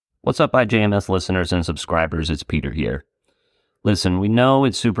What's up, IJMS listeners and subscribers? It's Peter here. Listen, we know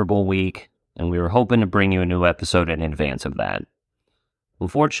it's Super Bowl week, and we were hoping to bring you a new episode in advance of that.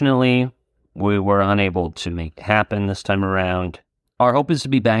 Unfortunately, we were unable to make it happen this time around. Our hope is to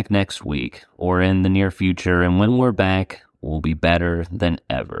be back next week, or in the near future, and when we're back, we'll be better than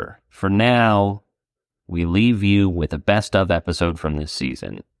ever. For now, we leave you with a best of episode from this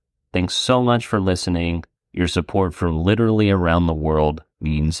season. Thanks so much for listening. Your support from literally around the world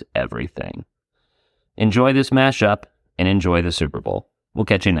means everything. Enjoy this mashup and enjoy the Super Bowl. We'll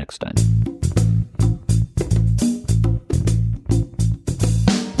catch you next time.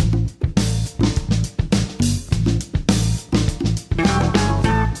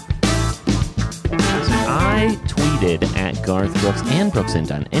 I tweeted at Garth Brooks and Brooks and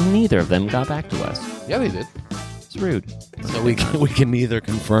Dunn, and neither of them got back to us. Yeah, they did. It's rude. So we can neither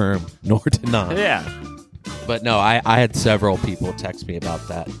confirm nor deny. Yeah. But no, I had several people text me about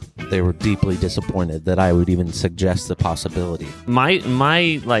that. They were deeply disappointed that I would even suggest the possibility. My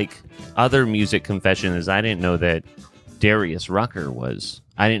other music confession is I didn't know that Darius Rucker was.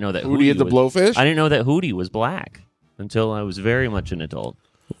 I didn't know that Hootie and the Blowfish? I didn't know that Hootie was black until I was very much an adult.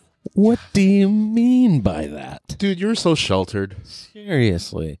 What do you mean by that? Dude, you're so sheltered.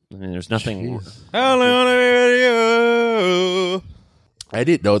 Seriously. I mean, there's nothing. I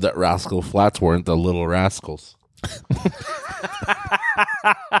didn't know that Rascal Flats weren't the Little Rascals.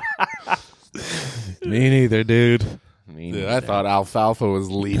 Me neither, dude. Dude, I thought Alfalfa was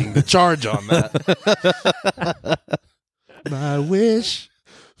leading the charge on that. My wish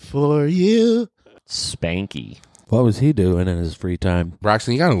for you. Spanky. What was he doing in his free time?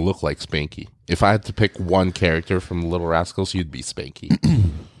 Braxton, you gotta look like Spanky. If I had to pick one character from Little Rascals, you'd be Spanky.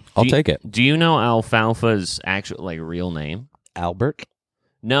 I'll take it. Do you know Alfalfa's actual real name? Albert?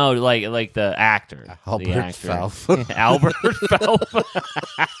 No, like the actor. Albert the actor. Falfa. Albert Falfa.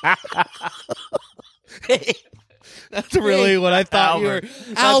 That's really what I thought you were.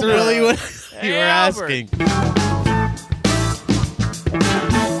 That's Albert. really what you were asking.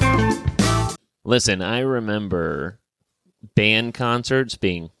 Listen, I remember band concerts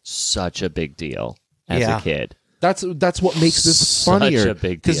being such a big deal as a kid. That's what makes this Such funnier. a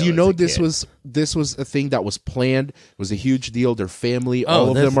big Because deal you know as a this kid. was a thing that was planned. It was a huge deal. Their family, all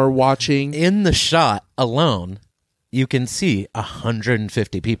of them are watching. In the shot alone, you can see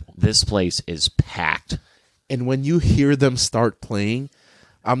 150 people. This place is packed. And when you hear them start playing,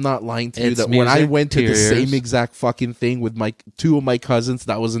 I'm not lying to you It's that when I music went to to the your same ears. exact fucking thing with my two of my cousins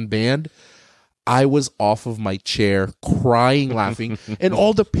that was in band, I was off of my chair crying, laughing, and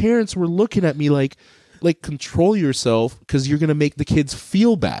all the parents were looking at me like control yourself because you're gonna make the kids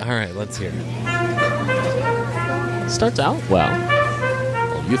feel bad. All right, let's hear it. Starts out well.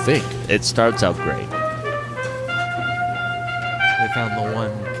 Well, you think? It starts out great. They found the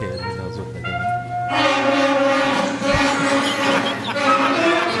one kid who knows what they're doing.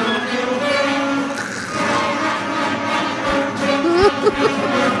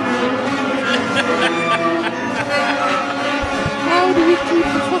 How do we keep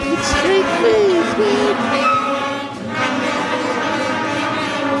the fucking straight face, man?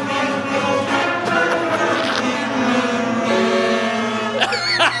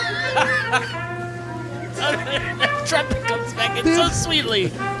 Trumpet comes back in so sweetly.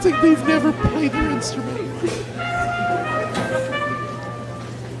 It's like they've never played their instrument.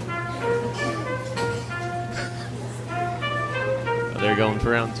 They're going for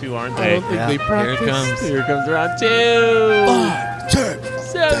round 2, aren't I they? don't think Yeah, they here it practiced. comes. Here comes round 2. 5, 6,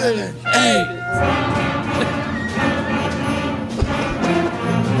 7, 8.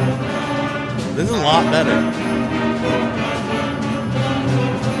 This is a lot better.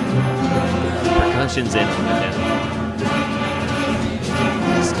 Percussion's in on it.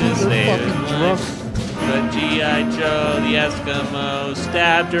 They're fucking drunk. But G.I. Joe, the Eskimo,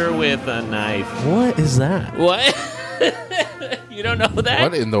 stabbed her with a knife. What is that? What? You don't know that?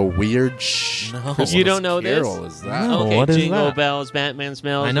 What in the weird No. Christmas You don't know this? Carol is that? No. Okay, what is Jingle that? Bells, Batman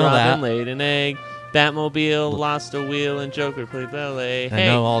smells, I know Robin that. laid an egg, Batmobile lost a wheel, and Joker played ballet. I Hey,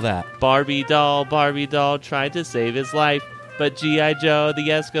 know all that. Barbie doll tried to save his life, but G.I. Joe, the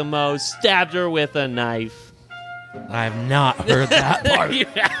Eskimo, stabbed her with a knife. I have not heard that part. You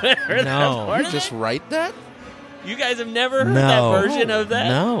haven't heard No. that part You of just write that? it? You guys have never heard No. that version of that?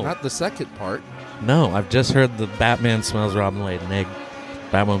 No. Not the second part. No, I've just heard the Batman smells Robin laid an egg.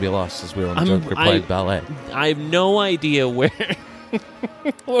 Batmobile lost his wheel and Joker played ballet. I have no idea where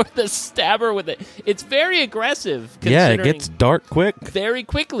or the stabber with it. It's very aggressive. Yeah, it considering gets dark quick. very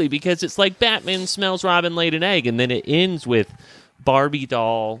quickly because it's like Batman smells Robin laid an egg, and then it ends with Barbie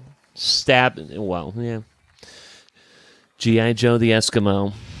doll stab. Well, yeah. G.I. Joe the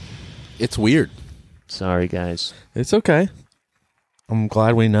Eskimo. It's weird. Sorry, guys. It's okay. I'm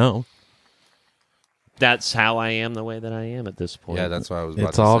glad we know. That's how I am the way that I am at this point. Yeah, that's what I was about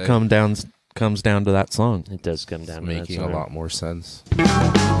It's to all say. comes down to that song. It does come down to that Making a song. lot more sense.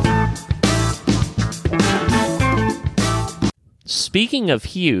 Speaking of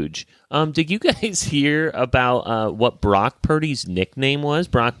huge, did you guys hear about what Brock Purdy's nickname was?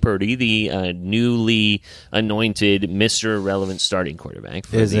 Brock Purdy, the newly anointed Mr. Irrelevant starting quarterback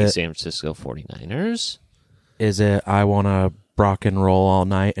for Is the it- San Francisco 49ers. Is it I want to rock and roll all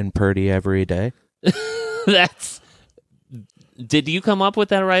night and Purdy every day? That's. Did you come up with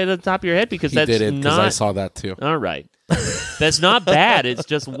that right at the top of your head? Because He that's did it because I not. saw that too. All right, that's not bad. It's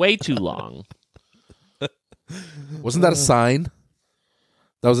just way too long. Wasn't that a sign?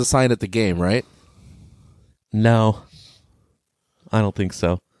 That was a sign at the game, right? No. I don't think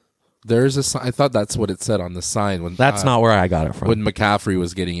so. There's a sign. I thought that's what it said on the sign when That's not where I got it from. when McCaffrey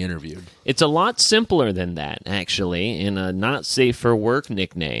was getting interviewed. It's a lot simpler than that, actually, in a not safe for work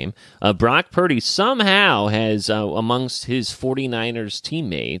nickname. Brock Purdy somehow has, amongst his 49ers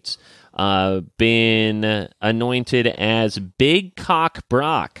teammates, been anointed as Big Cock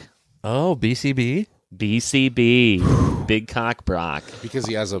Brock. Oh, BCB? BCB. Big Cock Brock. Because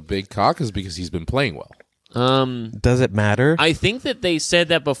he has a big cock is because he's been playing well. Does it matter? I think that they said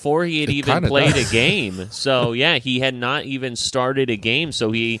that before he had It even kinda played does. a game. So, yeah, he had not even started a game,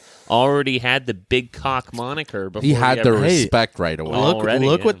 so he already had the Big Cock moniker before He had the ever- respect right away. Well, already,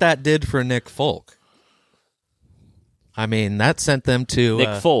 look yeah. what that did for Nick Folk. I mean, that sent them to Nick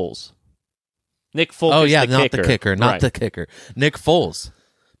Foles. Nick Foles. Oh is yeah, the not kicker. the kicker, not Right. the kicker. Nick Foles,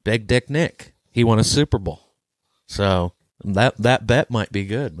 Big Dick Nick. He won a Super Bowl, so that bet might be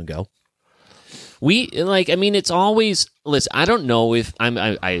good, Miguel. It's always. Listen, I don't know if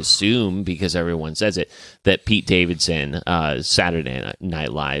I assume because everyone says it that Pete Davidson, Saturday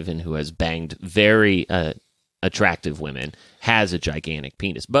Night Live, and who has banged very attractive women, has a gigantic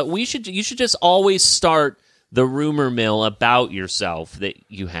penis. But you should just always start the rumor mill about yourself that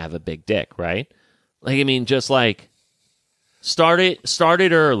you have a big dick, right? Just like start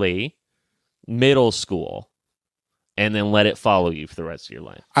it early, middle school, and then let it follow you for the rest of your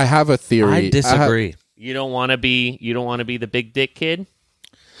life. I have a theory. I disagree You don't want to be the big dick kid?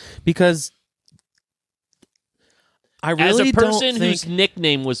 because I really As a person don't think whose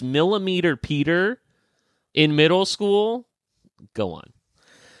nickname was Millimeter Peter in middle school, go on.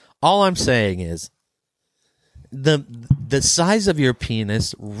 all I'm saying is the size of your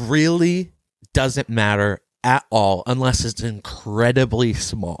penis really doesn't matter at all unless it's incredibly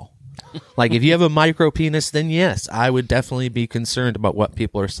small. Like if you have a micro penis, then yes, I would definitely be concerned about what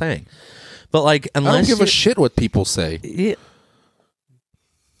people are saying. But like, I don't unless give a shit what people say.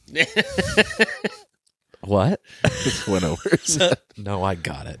 What? Just went over. No, I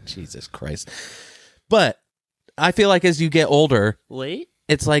got it. Jesus Christ! But I feel like as you get older, Late?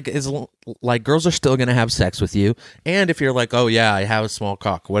 it's like girls are still gonna have sex with you, and if you're like, oh yeah, I have a small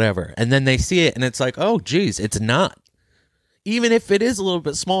cock, whatever, and then they see it and it's like, oh geez, it's not. Even if it is a little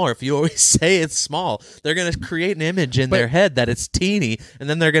bit smaller, if you always say it's small, they're gonna create an image in their head that it's teeny, and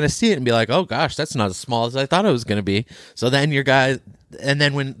then they're gonna see it and be like, oh gosh, that's not as small as I thought it was gonna be. So then your guy, and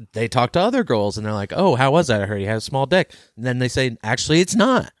then when they talk to other girls and they're like, oh, how was that? I heard you had a small dick, and then they say, actually, it's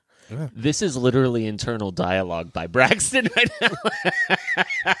not. This is literally internal dialogue by Braxton right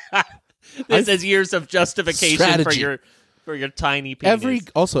now. This is years of justification Strategy. for your tiny penis. Every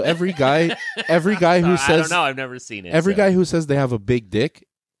guy who I says don't know. I've never seen it. every so. guy who says they have a big dick,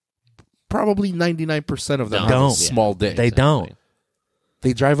 probably 99% of them have Don't. a small dick. They don't.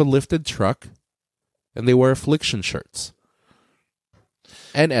 They drive a lifted truck, and they wear affliction shirts.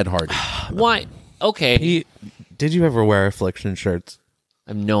 And Ed Hardy. Why? Okay. Did you ever wear affliction shirts?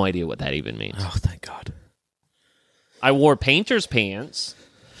 I have no idea what that even means. Oh, thank God. I wore painter's pants.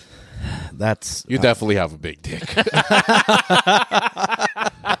 That's You definitely have a big dick.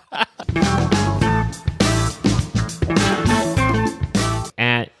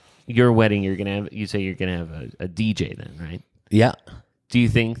 At your wedding, you say you're gonna have a DJ then, right? yeah. Do you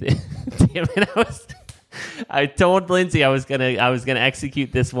think that damn it, I told Lindsay I was gonna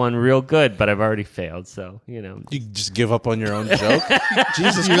execute this one real good, but I've already failed, so You just give up on your own joke?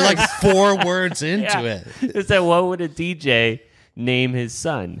 Jesus, You're like 4 words into Yeah. it. Is that what would a DJ name his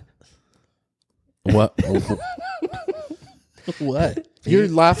son? What? What? You're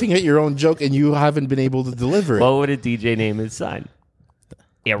laughing at your own joke, and you haven't been able to deliver it. What would a DJ name his son?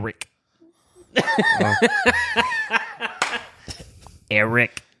 Eric.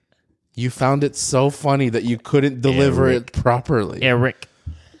 Eric. You found it so funny that you couldn't deliver it properly. Eric.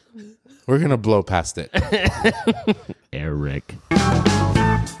 We're going to blow past it. Eric.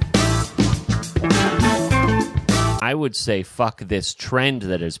 I would say fuck this trend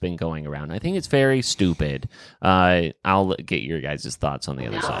that has been going around. I think it's very stupid. I'll get your guys' thoughts on the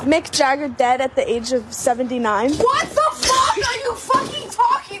other side. Mick Jagger dead at the age of 79. What the fuck are you fucking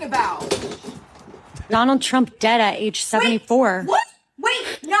talking about? Donald Trump dead at age 74. What?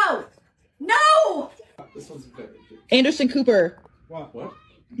 Wait, no. No! Anderson Cooper. What?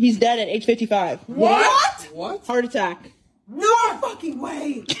 He's dead at age 55. What? Heart attack. No fucking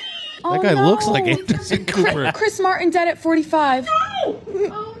way. That guy looks like Anderson Cooper. Chris Martin dead at 45.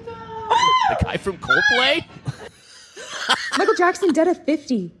 The guy from Coldplay? Michael Jackson dead at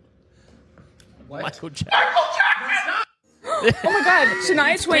 50. Michael Jackson. Oh my God,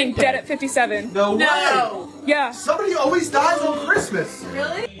 Shania Twain dead at 57. No way! Yeah. Somebody always dies on Christmas.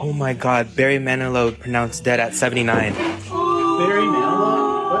 Really? Oh my God, Barry Manilow pronounced dead at 79. Barry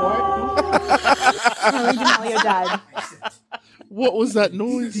Manilow? Charlie D'Amelio died. What was that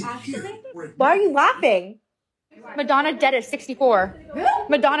noise? Why are you laughing? Madonna dead at 64.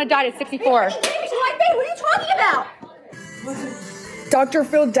 Madonna died at 64. What are you talking about? Dr.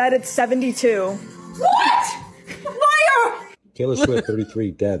 Phil dead at 72. What? Liar! Taylor Swift,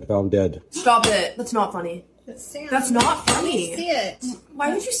 33, dead, found dead. Stop it. That's not funny. That's not funny. See it.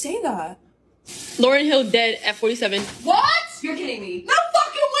 Why would you say that? Lauryn Hill dead at 47. What? You're kidding me. No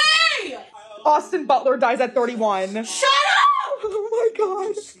fucking way! Austin Butler dies at 31. Shut up! Oh my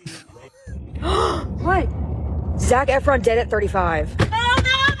God. What? Zac Efron dead at 35.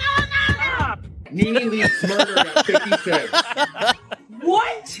 Nene Leakes murdered at 56.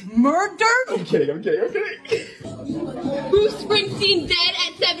 What? Murdered? I'm kidding. Bruce Springsteen dead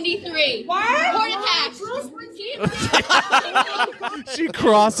at 73. What? Heart attack. Bruce Springsteen. She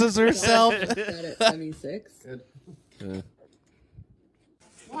crosses herself. Dead at 76.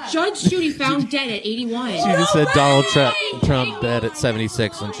 Judge Judy found dead at 81. She just said Donald Trump dead at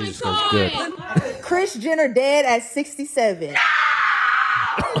 76, and she just goes, good. Kris Jenner dead at 67.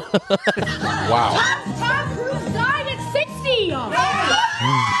 Wow. Tom Cruise died at 60.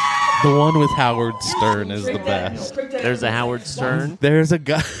 The one with Howard Stern is the best. There's a Howard Stern. There's a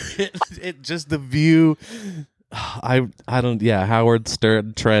guy. It just the view. I don't. Yeah, Howard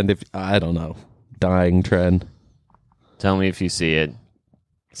Stern trend. If I don't know, dying trend. Tell me if you see it.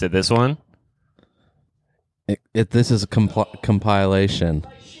 Is it this one? This is a compilation.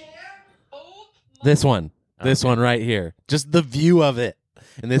 This one. This one right here. Just the view of it.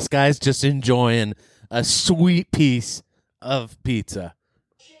 And this guy's just enjoying a sweet piece of pizza.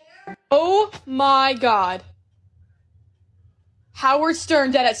 Oh my God. Howard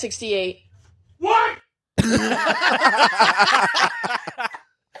Stern dead at 68. What?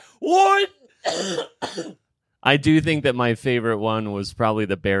 What? I do think that my favorite one was probably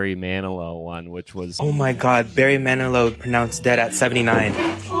the Barry Manilow one, which was... Oh my God, Barry Manilow pronounced dead at 79.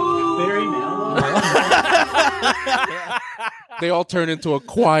 Barry Manilow? They all turn into a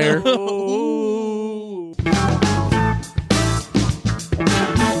choir.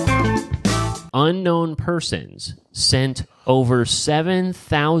 Unknown persons sent over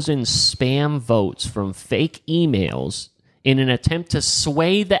 7,000 spam votes from fake emails in an attempt to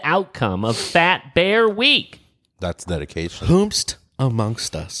sway the outcome of Fat Bear Week. That's dedication. Whomst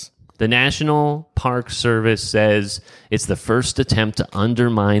amongst us. The National Park Service says it's the first attempt to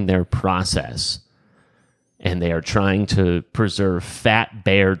undermine their process, and they are trying to preserve fat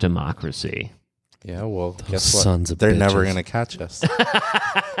bear democracy. Yeah, well, guess what? Sons of They're never bitches. going to catch us.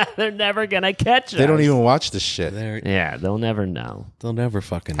 They're never going to catch us. They don't even watch this shit. Yeah, they'll never know. They'll never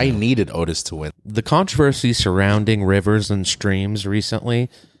fucking know. I needed Otis to win. The controversy surrounding rivers and streams recently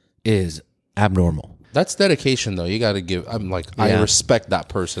is abnormal. That's dedication, though. You got to give. I Yeah. respect that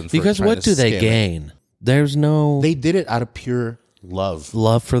person. For Because trying what to do they scam it. gain? There's no They did it out of pure love.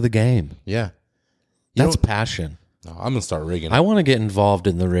 love for the game. Yeah. That's passion. No, I'm gonna start rigging. I want to get involved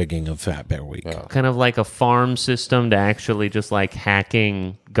in the rigging of Fat Bear Week. Yeah. Kind of like a farm system to actually just like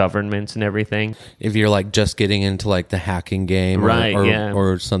hacking governments and everything. If you're like just getting into like the hacking game, Right, or, yeah.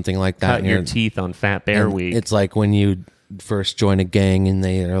 or something like that, Cut and your you're- teeth on Fat Bear and Week. It's like when you first join a gang and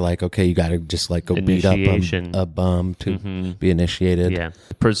they are like, okay, you got to just like go beat up Initiation. a bum to be initiated. Yeah.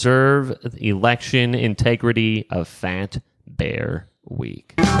 Preserve election integrity of Fat Bear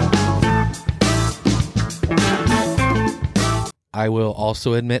Week. I will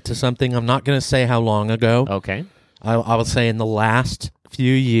also admit to something. I'm not going to say how long ago. Okay. I will say in the last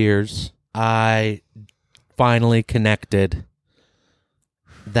few years, I finally connected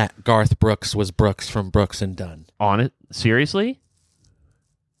that Garth Brooks was Brooks from Brooks and Dunn. On it? Seriously?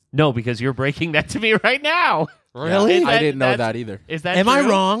 No, because you're breaking that to me right now. Really? I didn't know that's- that either. Is that Am I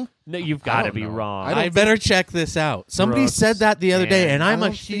true? wrong? No, you've got to don't be know. wrong. I I better check this out. Somebody Brooks said that the other day, and I'm I a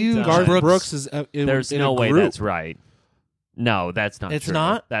don't think huge Garth Brooks is There's in no a way group. that's right. No, that's not It's true.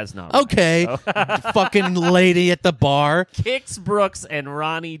 not? That's not right. Okay, So- fucking lady at the bar. Kix Brooks and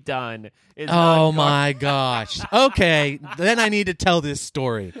Ronnie Dunn. Is Oh not Gar- my gosh. Okay, then I need to tell this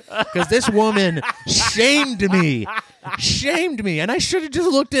story because this woman shamed me, and I should have just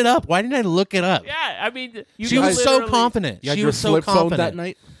looked it up. Why didn't I look it up? Yeah, I mean, you She was so literally- confident. You had She your was so flip phone confident that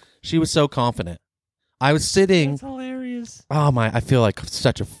night. She was so confident. I was sitting. That's hilarious. Oh my! I feel like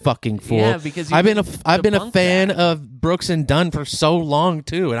such a fucking fool. Yeah, because you I've been a debunked fan that. of Brooks and Dunn for so long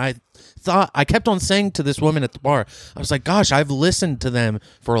too, and I kept on saying to this woman at the bar, I was like, "Gosh, I've listened to them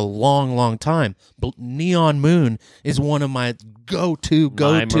for a long, long time." But Neon Moon is one of my go-to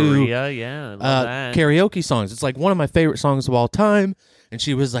My Maria, yeah, I love that. karaoke songs. It's like one of my favorite songs of all time. And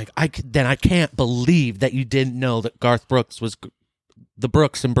she was like, I can't believe that you didn't know that Garth Brooks was the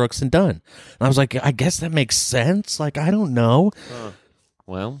Brooks and Dunn. And I was like, I guess that makes sense. Like, I don't know.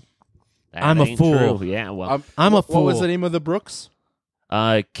 Well, that I'm a ain't fool. true. Yeah, well, I'm a What was fool. the name of the Brooks?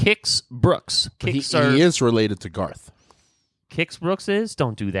 Kix Brooks. He Kix is related to Garth. Kix Brooks is.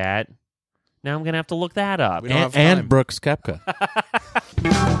 Don't do that. Now I'm gonna have to look that up. We don't have And time. Brooks Koepka.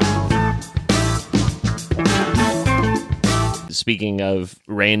 Speaking of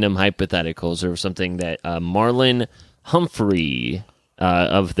random hypotheticals, or something that Marlon Humphrey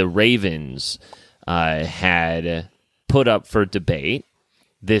of the Ravens had put up for debate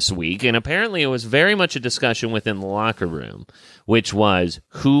this week, and apparently it was very much a discussion within the locker room, which was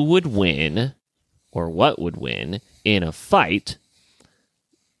who would win or what would win in a fight.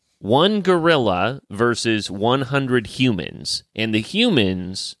 One gorilla versus 100 humans, and the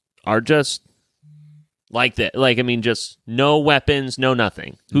humans are just like that. Like, I mean, just no weapons, no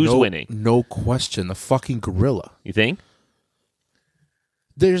nothing. Who's winning? No question. The fucking gorilla. You think?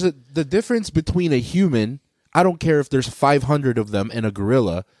 There's the difference between a human. I don't care if there's 500 of them and a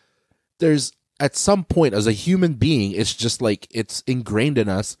gorilla. There's at some point as a human being, it's just like it's ingrained in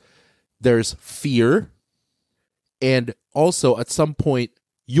us. There's fear, and also at some point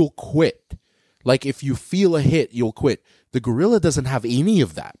you'll quit. Like if you feel a hit, you'll quit. The gorilla doesn't have any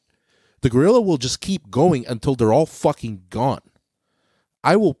of that. The gorilla will just keep going until they're all fucking gone.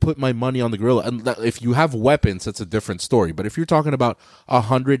 I will put my money on the gorilla. And if you have weapons, that's a different story. But if you're talking about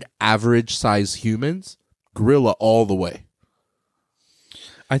 100 average size humans, gorilla all the way.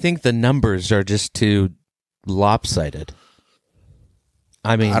 I think the numbers are just too lopsided.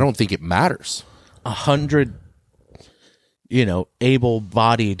 I mean, I don't think it matters. 100,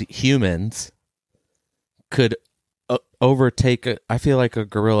 able-bodied humans could overtake I feel like a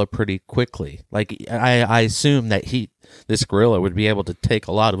gorilla pretty quickly. Like I assume that this gorilla would be able to take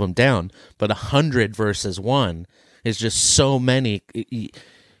a lot of them down, but 100 versus 1 is just so many.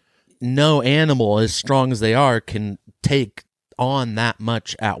 No animal, as strong as they are, can take on that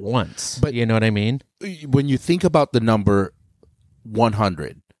much at once. But you know what I mean? When you think about the number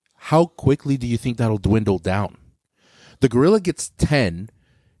 100, how quickly do you think that'll dwindle down? The gorilla gets 10,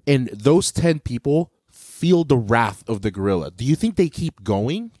 and those 10 people feel the wrath of the gorilla. Do you think they keep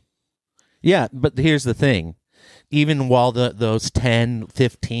going? Yeah, but here's the thing. Even while those 10,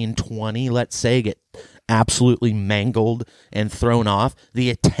 15, 20, let's say, get absolutely mangled and thrown off, the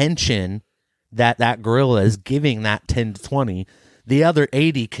attention that gorilla is giving that 10 to 20, the other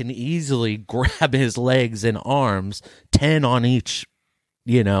 80 can easily grab his legs and arms, 10 on each,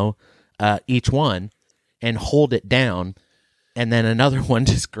 each one, and hold it down. And then another one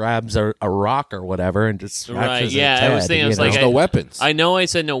just grabs a rock or whatever and just scratches Yeah, its head, I was thinking, I was like, no weapons. I know I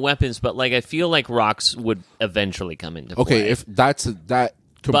said no weapons, but like I feel like rocks would eventually come into play. Okay, if that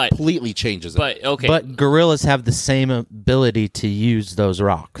completely changes it. But okay, But gorillas have the same ability to use those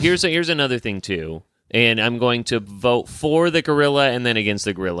rocks. here's another thing too, and I'm going to vote for the gorilla and then against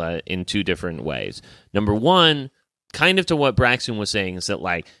the gorilla in two different ways. Number one, kind of to what Braxton was saying, is that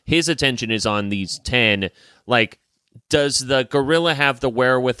like his attention is on these 10. Like, does the gorilla have the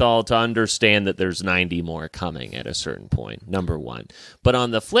wherewithal to understand that there's 90 more coming at a certain point? Number one. But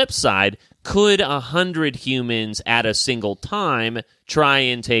on the flip side, could 100 humans at a single time try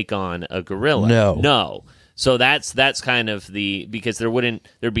and take on a gorilla? No. So that's kind of because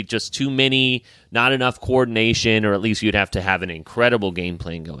there'd be just too many, not enough coordination, or at least you'd have to have an incredible game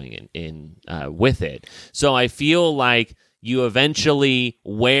plan going in with it. So I feel like you eventually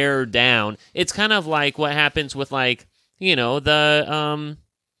wear down. It's kind of like what happens with the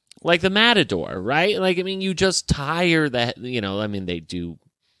Matador, right? Like, I mean, you just tire that, they do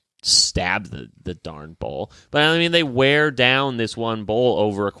stab the darn bull. But I mean, they wear down this one bull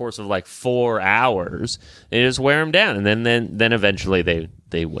over a course of like 4 hours. They just wear him down, and then eventually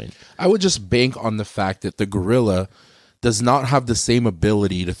they win. I would just bank on the fact that the gorilla does not have the same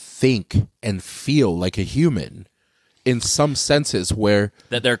ability to think and feel like a human in some senses, where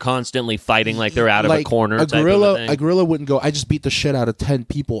that they're constantly fighting like they're out of a corner. A type gorilla, of a thing. a gorilla wouldn't go, I just beat the shit out of 10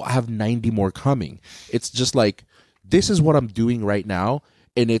 people. I have 90 more coming. It's just like, this is what I'm doing right now.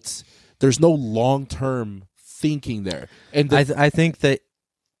 And there's no long-term thinking there. And I think that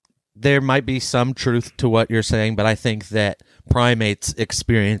there might be some truth to what you're saying, but I think that primates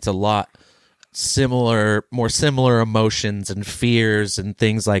experience a lot more similar emotions and fears and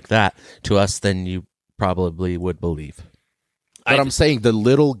things like that to us than you probably would believe. But I'm saying the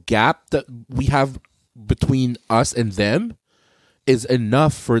little gap that we have between us and them is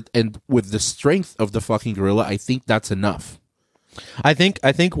enough and with the strength of the fucking gorilla, I think that's enough. I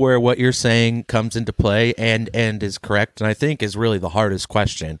think where what you're saying comes into play and is correct, and I think is really the hardest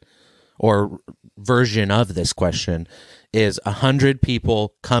question or version of this question, is 100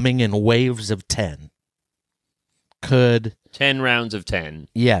 people coming in waves of 10. Could 10 rounds of 10.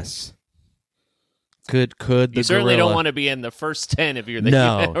 Yes. Could the You certainly gorilla, don't want to be in the first 10 if you're the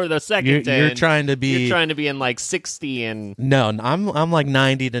No. or the second You're 10. trying to be- You're trying to be in like 60 and No, I'm like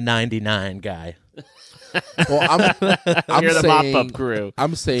 90 to 99 guy. Well, I'm You're the saying, mop-up crew.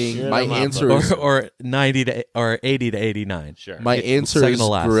 I'm saying You're my the mop-up. answer is Or 90 to or 80 to 89. Sure. my answer second is to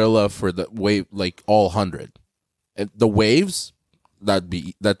last. gorilla for the wave, like all 100. And the waves,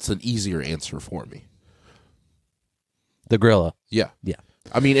 that's an easier answer for me. The gorilla. Yeah. Yeah.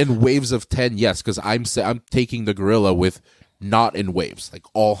 I mean, in waves of 10, yes, because I'm taking the gorilla with not in waves, like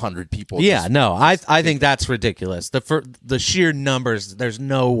all 100 people. Yeah, just- no, I think that's ridiculous. The sheer numbers, there's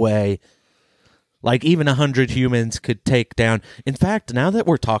no way. Like even 100 humans could take down. In fact, now that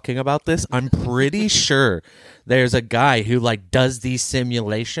we're talking about this, I'm pretty sure there's a guy who like does these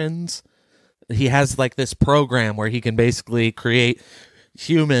simulations. He has like this program where he can basically create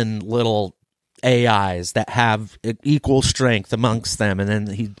human little AIs that have equal strength amongst them, and then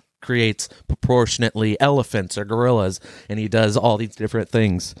he creates proportionately elephants or gorillas, and he does all these different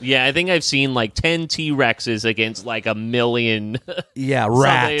things. Yeah, I think I've seen like 10 T-Rexes against like 1,000,000. Yeah,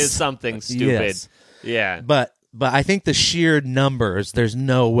 rats. Something stupid. Yes. Yeah. But I think the sheer numbers, there's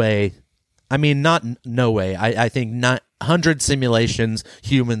no way. I mean, not no way. I think 100 simulations,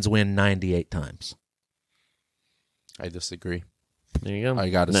 humans win 98 times. I disagree. There you go. I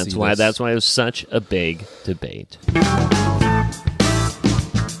gotta That's see why. this. That's why it was such a big debate.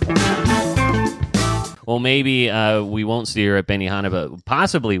 Well, maybe we won't see her at Benihana, but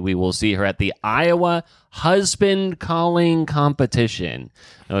possibly we will see her at the Iowa Husband Calling Competition.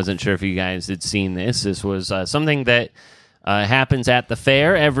 I wasn't sure if you guys had seen this. This was something that happens at the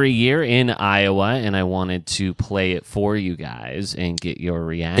fair every year in Iowa, and I wanted to play it for you guys and get your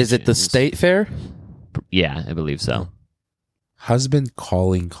reaction. Is it the state fair? Yeah, I believe so. Husband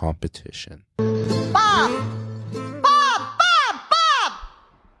calling competition. Bob!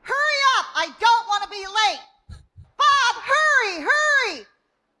 Hurry up! I don't want to be late! Bob, hurry!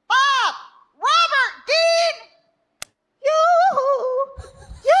 Bob! Robert! Dean! Yoo-hoo!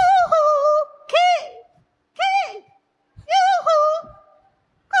 Yoo-hoo! King! Yoo-hoo!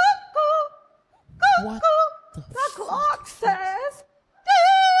 Cuckoo! Cuckoo! The clock says...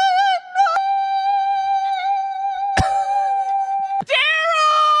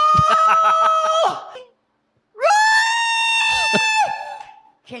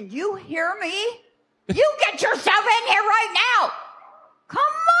 Can you hear me? You get yourself in here right now! Come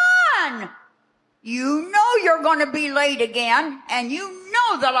on! You know you're going to be late again, and you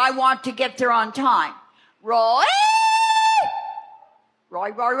know that I want to get there on time. Roy!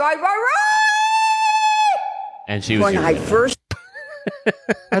 Roy! And she was When I first...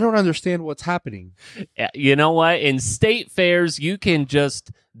 I don't understand what's happening. You know what? In state fairs, you can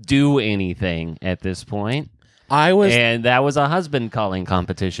just do anything at this point. And that was a husband calling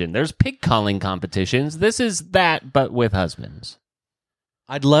competition. There's pig calling competitions. This is that, but with husbands.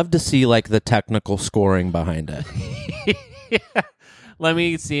 I'd love to see like the technical scoring behind it. Yeah. Let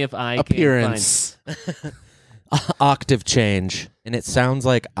me see if I Appearance. can find... Octave change. And it sounds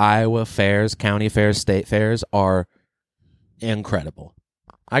like Iowa fairs, county fairs, state fairs are incredible.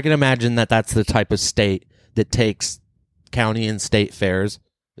 I can imagine that that's the type of state that takes county and state fairs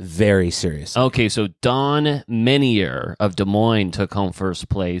very serious. Okay, so Dawn Menier of Des Moines took home first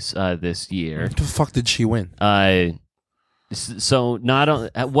place this year. What the fuck did she win? So not on,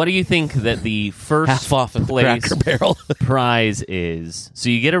 what do you think that the first Half off of the place Cracker Barrel prize is? So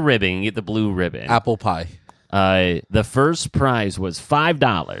you get a ribbon, you get the blue ribbon. Apple pie. The first prize was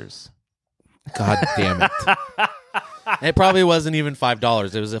 $5. God damn it. It probably wasn't even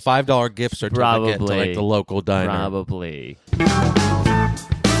 $5. It was a $5 gift certificate to like the local diner. Probably.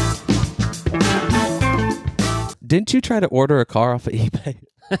 Didn't you try to order a car off of eBay?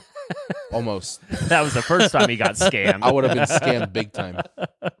 Almost. That was the first time he got scammed. I would have been scammed big time.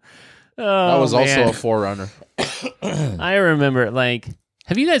 That was man. also a forerunner. I remember, like,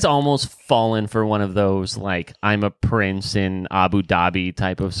 have you guys almost fallen for one of those, like, I'm a prince in Abu Dhabi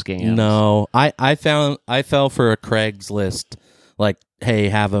type of scams? No, I fell for a Craigslist, like, hey,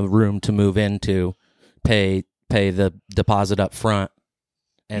 have a room to move into, pay the deposit up front.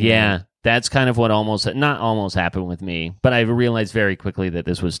 And yeah, that's kind of what not almost happened with me, but I realized very quickly that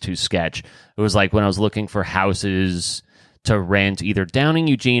this was too sketch. It was like when I was looking for houses to rent either down in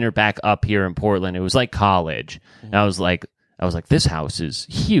Eugene or back up here in Portland. It was like college. And I was like, this house is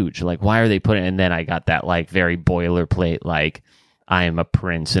huge. Like, why are they putting? And then I got that like very boilerplate, like, I am a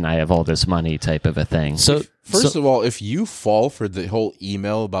prince and I have all this money type of a thing. So first of all, if you fall for the whole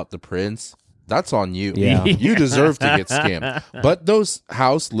email about the prince, that's on you. Yeah. You deserve to get scammed. But those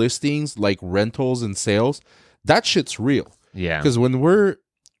house listings, like rentals and sales, that shit's real. Yeah. Because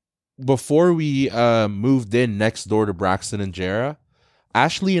before we moved in next door to Braxton and Jarrah,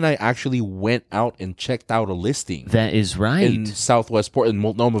 Ashley and I actually went out and checked out a listing. That is right. In Southwest Portland,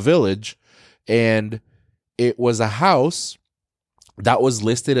 Multnomah Village. And it was a house that was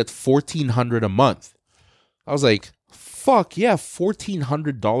listed at $1,400 a month. I was like, fuck yeah,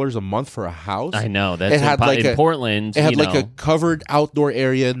 $1,400 a month for a house. I know. That's in Portland. It had like a covered outdoor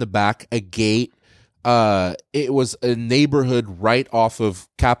area in the back, a gate. It was a neighborhood right off of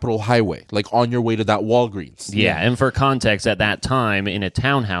Capitol Highway, like on your way to that Walgreens. Yeah, and for context, at that time in a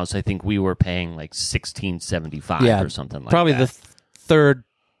townhouse, I think we were paying like $1,675 or something like probably that. Probably the third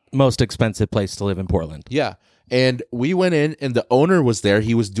most expensive place to live in Portland. Yeah, and we went in, and the owner was there.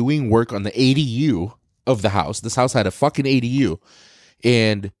 He was doing work on the ADU of the house. This house had a fucking ADU,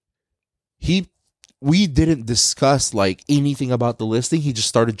 and we didn't discuss like anything about the listing. He just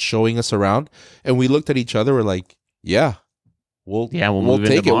started showing us around, and we looked at each other. We're like, "Yeah, we'll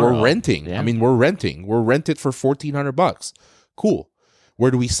take it. We're renting. Yeah. I mean, we're renting. We're rented for $1,400. Cool.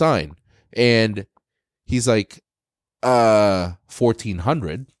 Where do we sign?" And he's like,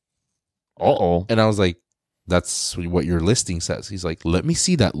 $1,400. Uh-oh. And I was like, "That's what your listing says." He's like, "Let me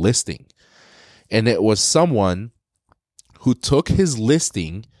see that listing." And it was someone who took his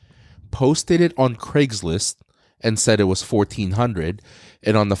listing, posted it on Craigslist, and said it was $1,400.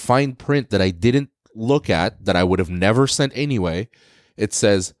 And on the fine print that I didn't look at, that I would have never sent anyway, it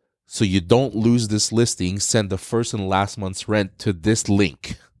says, "So you don't lose this listing, send the first and last month's rent to this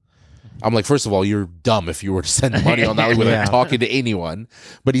link." I'm like, first of all, you're dumb if you were to send money on that without talking to anyone.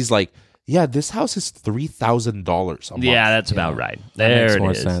 But he's like, yeah, this house is $3,000 a month. Yeah, that's about right. That There makes it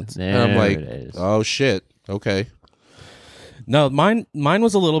more is. sense. There And I'm like, it is. oh shit, okay. No, mine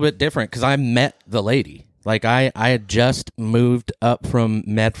was a little bit different because I met the lady. Like I had just moved up from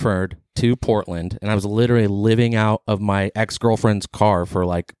Medford to Portland, and I was literally living out of my ex-girlfriend's car for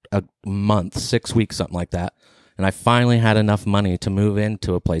like a month, 6 weeks, something like that. And I finally had enough money to move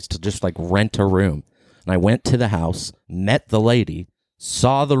into a place to just like rent a room. And I went to the house, met the lady,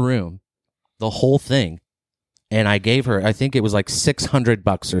 saw the room, the whole thing, and I gave her, I think it was like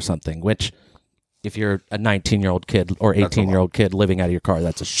 $600 or something, which if you're a 19-year-old kid or 18-year-old kid living out of your car,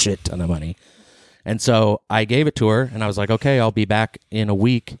 that's a shit ton of money. And so I gave it to her, and I was like, okay, I'll be back in a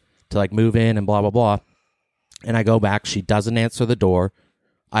week to like move in and blah, blah, blah. And I go back. She doesn't answer the door.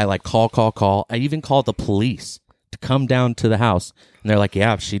 I like call. I even called the police to come down to the house. And they're like,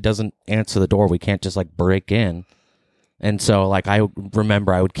 yeah, if she doesn't answer the door, we can't just like break in. And so like I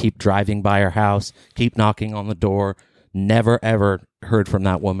remember I would keep driving by her house, keep knocking on the door, never ever heard from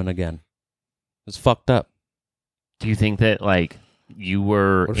that woman again. It was fucked up. Do you think that like you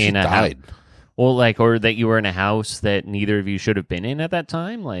were What if she in a died? Well, like, or that you were in a house that neither of you should have been in at that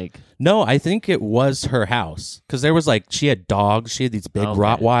time? Like, No, I think it was her house because there was like she had dogs, she had these big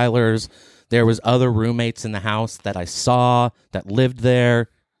Rottweilers. There was other roommates in the house that I saw that lived there.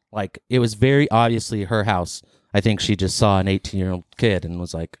 Like it was very obviously her house. I think she just saw an 18-year-old kid and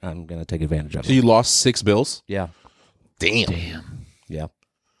was like, "I'm gonna take advantage of it." So you lost 6 bills? Yeah, Damn. yeah.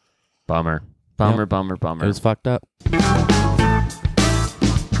 bummer. It was fucked up.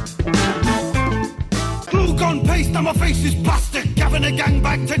 Glue gun paste on my face is plastic. Having a gang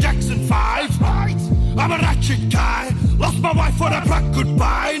back to Jackson 5. I'm a ratchet guy. Lost my wife when I packed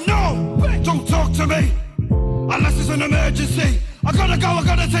goodbye. No, don't talk to me unless it's an emergency. I gotta go, I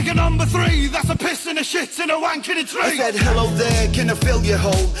gotta take a number 3. That's a piss and a shit and a wank in a tree. I said, hello there, can I fill your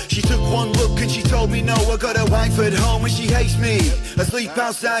hole? She took one look and she told me no. I got a wife at home and she hates me. I sleep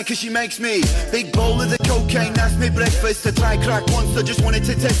outside cause she makes me. Big bowl of the cocaine, that's me breakfast. I tried crack once, I just wanted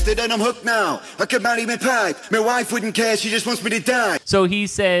to test it and I'm hooked now. I could marry my pipe. My wife wouldn't care, she just wants me to die. So he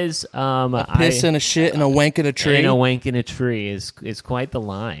says, piss and a shit and a wank in a tree. And a wank in a tree is quite the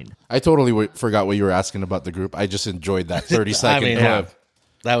line. I totally forgot what you were asking about the group. I just enjoyed that 30-second clip.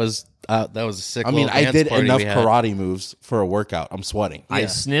 That was a sick. I mean, little I did dance party enough we had. karate moves for a workout. I'm sweating. I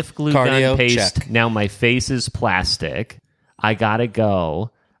sniff glue Cardio, gun paste. check. Now my face is plastic. I gotta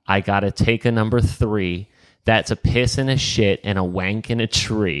go. I gotta take a number 3. That's a piss and a shit and a wank in a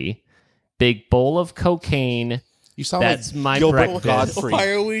tree. Big bowl of cocaine. You sound That's like my Gilbert breakfast. Godfrey. Why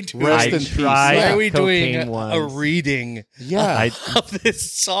are we doing? Rest I in peace. tried Why are we doing cocaine a once. reading? Yeah. Of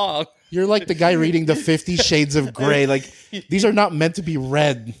this song. You're like the guy reading the 50 Shades of Grey. Like, these are not meant to be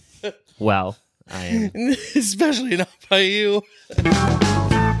read. Well, I am. Especially not by you.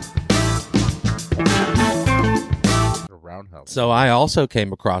 So I also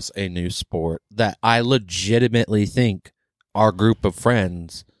came across a new sport that I legitimately think our group of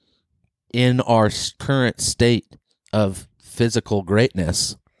friends in our current state of physical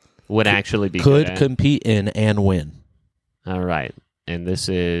greatness Would actually be could good at. compete in and win. All right. And this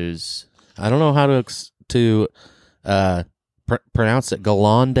is... I don't know how to pronounce it.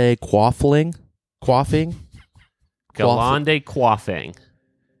 Galande quaffing? Galande quaffing.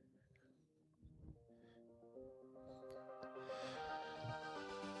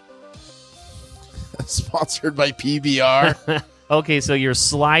 Sponsored by PBR. Okay, so you're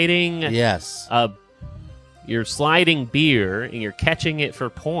sliding... Yes. You're sliding beer, and you're catching it for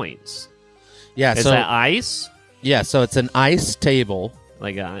points. Yeah, Is so that ice? Yeah, so it's an ice table.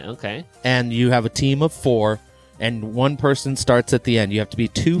 Okay. And you have a team of 4, and one person starts at the end. You have to be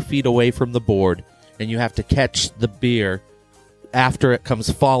 2 feet away from the board, and you have to catch the beer after it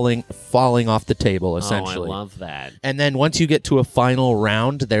comes falling off the table, essentially. Oh, I love that. And then once you get to a final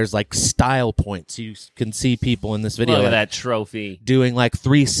round, there's like style points. You can see people in this video Look at that trophy. doing like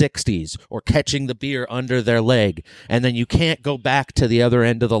 360s or catching the beer under their leg. And then you can't go back to the other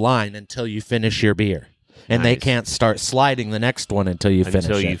end of the line until you finish your beer. And they Nice. can't start sliding the next one until you finish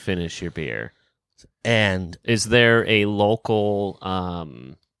it. You finish your beer. And is there a local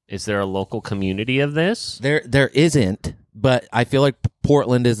community of this? There isn't, but I feel like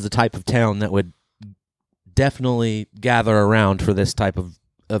Portland is the type of town that would definitely gather around for this type of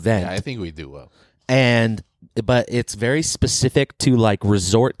event. Yeah, I think we do well. But it's very specific to like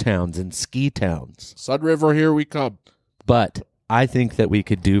resort towns and ski towns. Sun River, here we come. But I think that we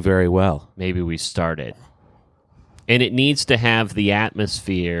could do very well. Maybe we started. And it needs to have the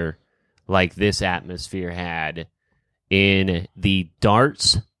atmosphere like this atmosphere had in the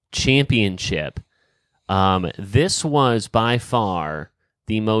darts championship. This was by far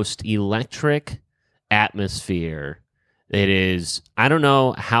the most electric atmosphere. It is, I don't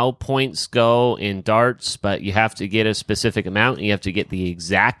know how points go in darts, but you have to get a specific amount. And you have to get the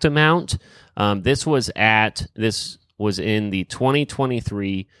exact amount. This was in the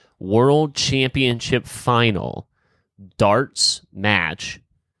 2023 World Championship Final darts match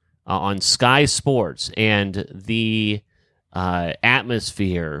on Sky Sports, and the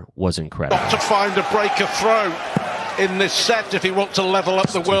atmosphere was incredible. Got to find a breaker throw in this set if he wants to level up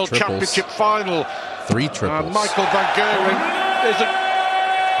the World Championship Final. 3 triples. Michael Van Gerwen is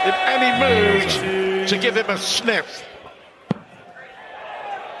in any mood to give him a sniff.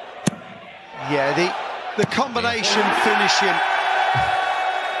 Yeah, the combination finishing.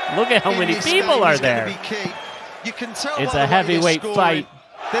 Look at how many people are there. You can tell it's by a the way heavyweight they're fight. scoring,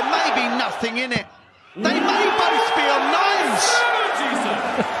 there may be nothing in it. They may both be on 9s.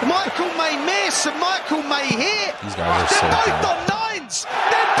 Michael may miss and Michael may hit. These guys are so They're good. both on 9s.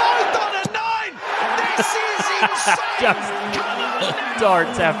 They're both on a 9. This is insane. Just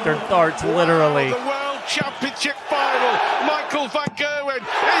darts after darts, literally. The World Championship Final. Michael Van Gerwen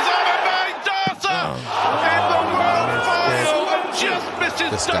is on a 9 darter in the World Final and just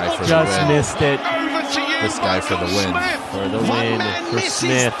misses This guy double. for the Just win. missed it. Over to you, This guy for the win. For the One win man for misses,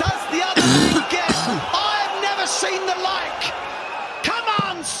 Smith. does the other man get? I've never seen the like. Come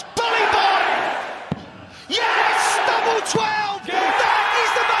on, Spully boy. Yes, double 12. That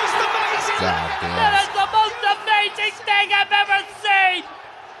is the most amazing. God damn. That is the most amazing thing I've ever seen.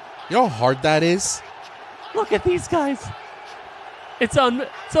 You know how hard that is? Look at these guys. It's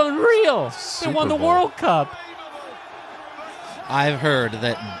unreal. They won the Bowl. World Cup. I've heard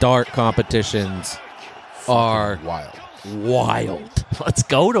that dart competitions are Wild. wild. Let's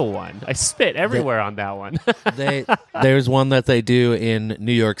go to one. I spit everywhere on that one. There's one that they do in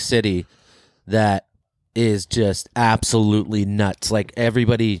New York City that is just absolutely nuts. Like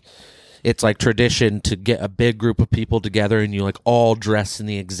everybody, it's like tradition to get a big group of people together and you like all dress in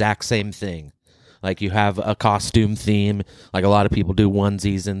the exact same thing. Like you have a costume theme. Like a lot of people do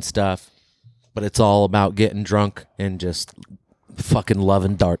onesies and stuff. But it's all about getting drunk and just fucking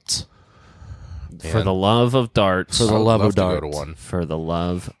loving darts. For the love of darts. For the love of darts. To go to one. For the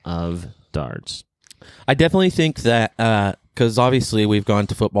love of darts. I definitely think that, because obviously we've gone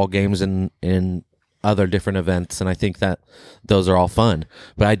to football games and other different events, and I think that those are all fun.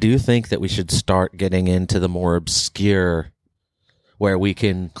 But I do think that we should start getting into the more obscure, where we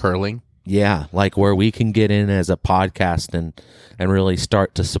can... Curling? Yeah, like where we can get in as a podcast and really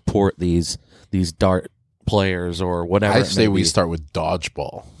start to support these dart players or whatever. I say we start with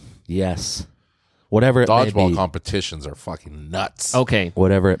dodgeball. Yes. Whatever it may be. Dodgeball competitions are fucking nuts. Okay.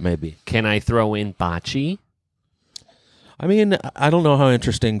 Whatever it may be. Can I throw in bocce? I mean, I don't know how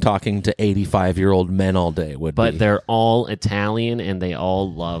interesting talking to 85-year-old men all day would be. But they're all Italian and they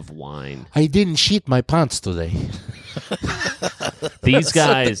all love wine. I didn't shit my pants today. These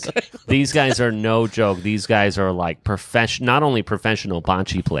guys are no joke. These guys are like not only professional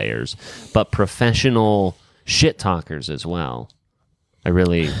bocce players, but professional shit talkers as well. I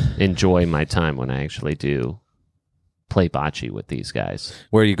really enjoy my time when I actually do play bocce with these guys.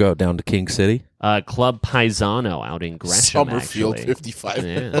 Where you go? Down to King City? Club Paisano out in Gresham, Summerfield, actually. 55.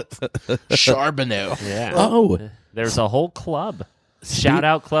 Yeah. Charbonneau. Yeah. Oh. There's a whole club. Shout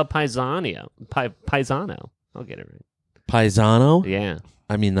out Club Paisano. Paisano. I'll get it right. Paisano? Yeah.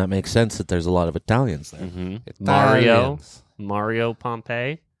 I mean, that makes sense that there's a lot of Italians there. Mm-hmm. Mario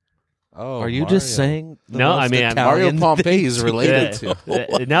Pompei. Oh, are you just saying? No, I mean Mario Pompei is related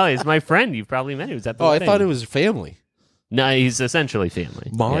to. No, he's my friend. You've probably met him. He was at the wedding. I thought it was family. No, he's essentially family.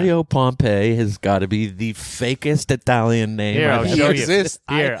 Mario Pompei has got to be the fakest Italian name. Here, I'll show you.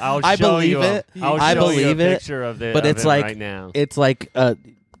 Here, I'll I show believe you. it. I believe you a it. Picture of but it's like right now. It's like a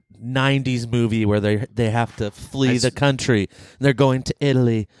 90s movie where they have to flee the country. They're going to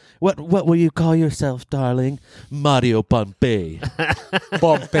Italy. What will you call yourself, darling? Mario Pompei.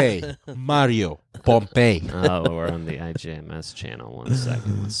 Pompei. Mario Pompei. Oh, we're on the IJMS channel. 1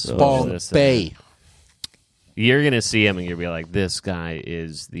 second. Pompei. You're going to see him and you'll be like, this guy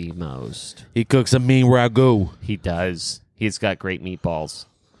is the most. He cooks a mean ragu. He does. He's got great meatballs.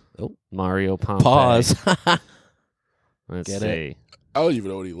 Oh, Mario Pompei. Pause. Let's Get see. it? I don't even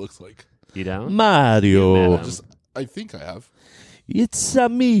know what he looks like. You don't? Mario. I think I have. It's a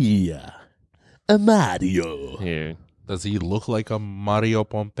me. A Mario. Here. Does he look like a Mario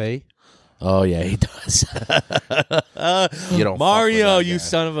Pompei? Oh yeah, he does. You don't Mario, fuck with that you guy.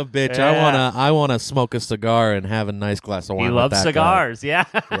 son of a bitch! Yeah. I wanna smoke a cigar and have a nice glass of wine. He with loves that cigars. guy. Yeah.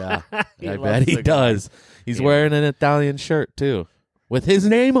 Yeah, He I loves bet he cigars. does. He's Yeah. wearing an Italian shirt too, with his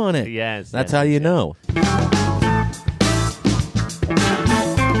name on it. Yes. That's how you know.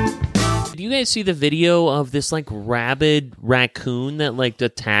 Do you guys see the video of this like rabid raccoon that like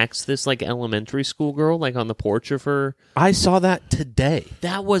attacks this like elementary school girl like on the porch of her? I saw that today,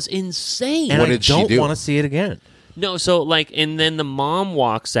 That was insane. and What I did she don't do? want to see it again. No, so like, and then the mom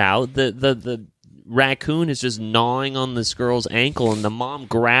walks out. The raccoon is just gnawing on this girl's ankle, and the mom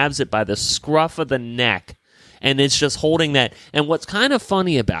grabs it by the scruff of the neck, and it's just holding that. And what's kind of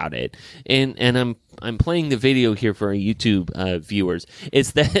funny about it, and I'm playing the video here for our YouTube viewers,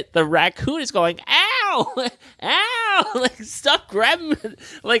 is that the raccoon is going, ow, ow, like stop grabbing it.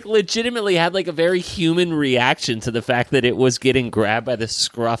 Like legitimately had like a very human reaction to the fact that it was getting grabbed by the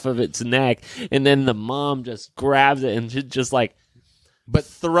scruff of its neck, and then the mom just grabs it and just like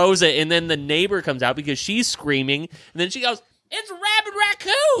throws it, and then the neighbor comes out because she's screaming, and then she goes, it's a rabid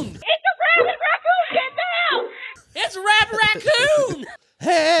raccoon! It's a rabid raccoon! Get down! It's a rabid raccoon!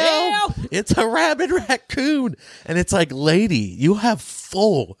 Help! It's a rabid raccoon. And it's like, lady, you have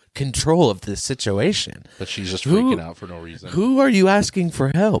full control of this situation. But she's just freaking out for no reason. Who are you asking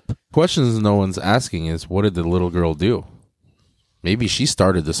for help? Questions no one's asking is, what did the little girl do? Maybe she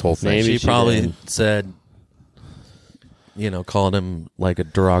started this whole thing. Maybe she probably said, called him like a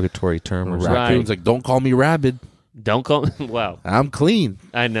derogatory term or something. Raccoon's like, don't call me rabid. Don't call me, well, I'm clean.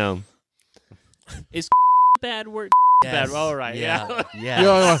 I know. Is a bad word? Yes. Bad. All right. Yeah.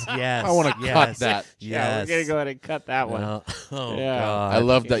 Yes. I want to cut that. Yeah, we're gonna go ahead and cut that one. Oh, Yeah. God. I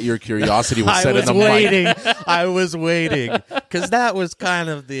love that your curiosity was I set was in the waiting. mic. I was waiting because that was kind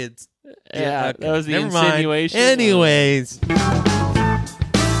of the Yeah, that was the never mind. insinuation. Anyways,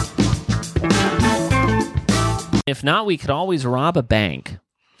 If not, we could always rob a bank.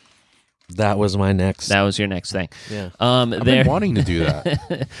 That was my next. That was your next thing. Yeah. I've been wanting to do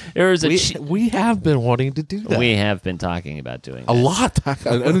that. There was we have been wanting to do that. We have been talking about doing a lot,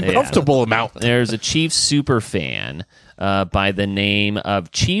 an uncomfortable amount. There's a Chiefs super fan by the name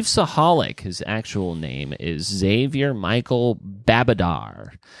of Chiefsaholic. His actual name is Xavier Michael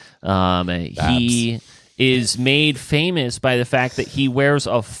Babadar. He is made famous by the fact that he wears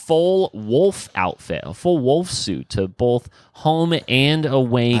a full wolf outfit, a full wolf suit to both home and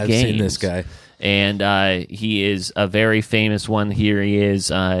away I've games. seen this guy. And he is a very famous one. Here he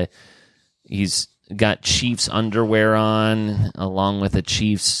is. He's got Chiefs underwear on, along with a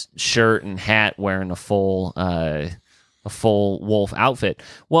Chiefs shirt and hat, wearing a full wolf outfit.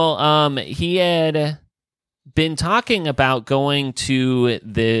 Well, he had been talking about going to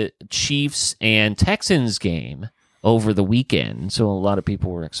the Chiefs and Texans game over the weekend, so a lot of people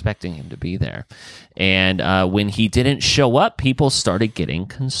were expecting him to be there. And when he didn't show up, people started getting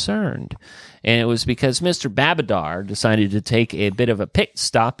concerned. And it was because Mr. Babadar decided to take a bit of a pit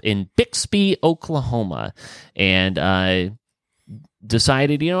stop in Bixby, Oklahoma, and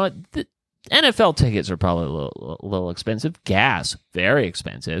decided, you know what, NFL tickets are probably a little expensive. Gas, very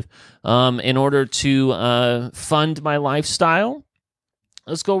expensive. In order to fund my lifestyle,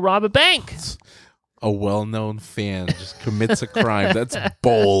 let's go rob a bank. A well-known fan just commits a crime. That's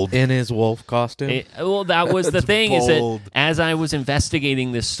bold. In his wolf costume? Well, that was the thing, is that as I was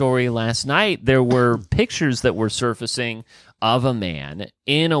investigating this story last night, there were pictures that were surfacing of a man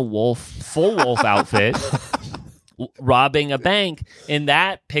in a full wolf outfit robbing a bank, and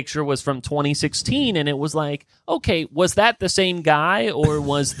that picture was from 2016, and it was like, okay, was that the same guy, or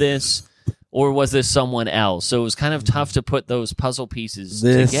was this someone else? So it was kind of tough to put those puzzle pieces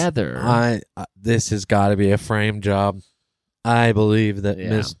together. This has got to be a frame job. I believe that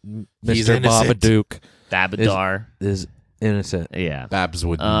Mr. Babadar is innocent. Yeah, Babs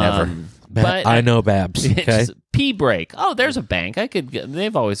would never. But I know Babs. Okay, pee break. Oh, there's a bank.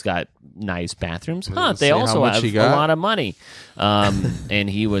 They've always got nice bathrooms. They also have a lot of money. And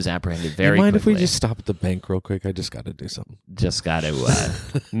he was apprehended very You mind quickly. if we just stop at the bank real quick? I just got to do something. Just got to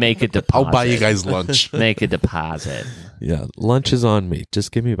make a deposit. I'll buy you guys lunch. Make a deposit. Yeah, lunch is on me.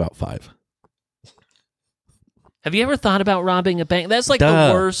 Just give me about 5. Have you ever thought about robbing a bank? That's like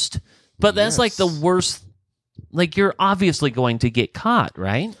the worst. But that's like the worst. Like, you're obviously going to get caught,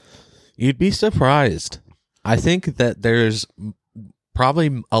 right? You'd be surprised. I think that there's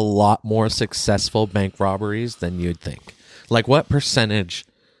probably a lot more successful bank robberies than you'd think. Like, what percentage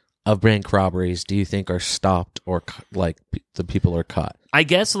of bank robberies do you think are stopped or the people are caught? I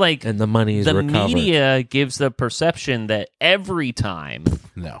guess and the money is recovered. Media gives the perception that every time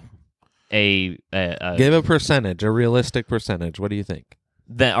give a percentage, a realistic percentage. What do you think?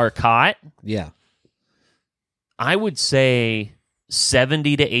 That are caught? Yeah. I would say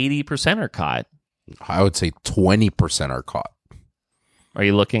 70 to 80% are caught. I would say 20% are caught. Are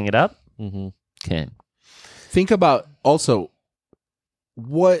you looking it up? Mm-hmm. Okay. Think about also,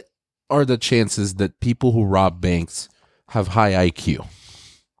 what are the chances that people who rob banks have high IQ?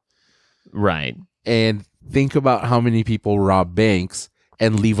 Right. And think about how many people rob banks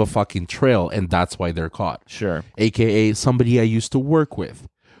and leave a fucking trail, and that's why they're caught. Sure. AKA somebody I used to work with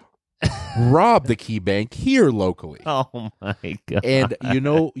robbed the Key Bank here locally. Oh my god! And you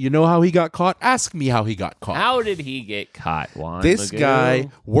know how he got caught? Ask me how he got caught. How did he get caught, Juan? This guy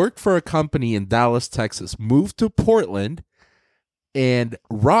worked for a company in Dallas, Texas, moved to Portland, and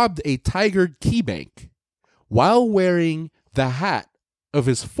robbed a Tiger Key Bank while wearing the hat of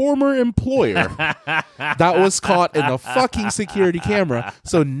his former employer that was caught in a fucking security camera.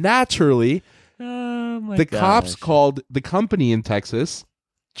 So naturally, the cops called the company in Texas,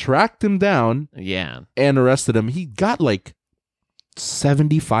 tracked him down, and arrested him. He got like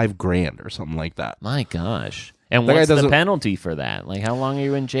 $75,000 or something like that. My gosh. And what's the penalty for that? Like, how long are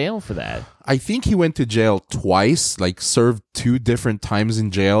you in jail for that? I think he went to jail twice, like served 2 different times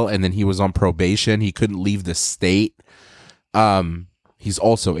in jail, and then he was on probation. He couldn't leave the state. He's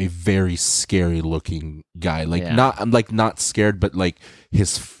also a very scary looking guy. Like not scared, but like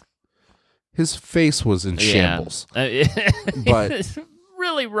his face was in shambles. But it's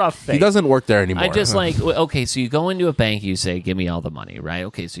really rough face. He doesn't work there anymore. I just okay, so you go into a bank, you say, give me all the money, right?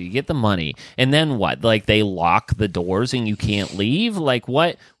 Okay, so you get the money, and then what? Like, they lock the doors and you can't leave? Like,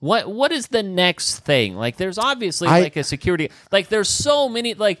 what is the next thing? Like, there's obviously like a security, like there's so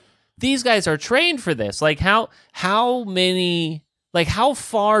many, like these guys are trained for this. Like, how many, like how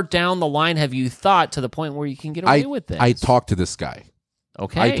far down the line have you thought to the point where you can get away with this? I talked to this guy.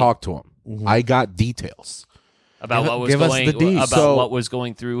 Okay. I talked to him. Mm-hmm. I got details. About what was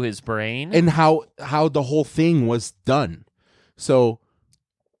going through his brain and how the whole thing was done. So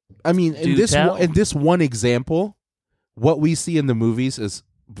I mean, in Do tell. this one example, what we see in the movies is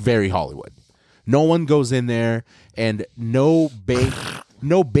very Hollywood. No one goes in there, and no banker,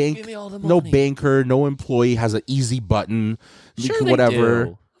 no employee has an easy button, Sure whatever. They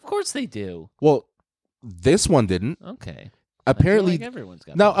do. Of course they do. Well, this one didn't. Okay. Apparently, I feel like everyone's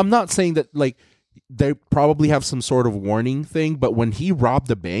got now I'm not saying that like they probably have some sort of warning thing, but when he robbed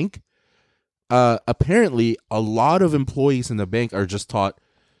the bank, apparently a lot of employees in the bank are just taught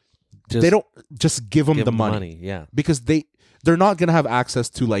they don't just give them the money. Yeah, because they're not gonna have access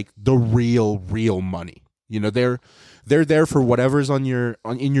to like the real money. You know, they're there for whatever's in your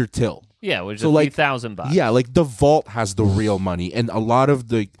till. Yeah, which is so a like few $1,000. Yeah, like the vault has the real money, and a lot of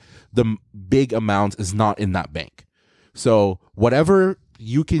the big amounts is not in that bank. So whatever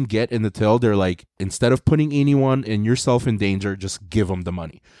you can get in the till, they're like, instead of putting anyone and yourself in danger, just give them the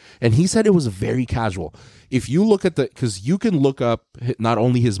money. And he said it was very casual. If you look at because you can look up not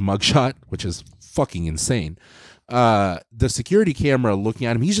only his mugshot, which is fucking insane, the security camera looking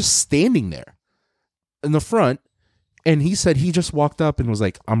at him, he's just standing there in the front. And he said he just walked up and was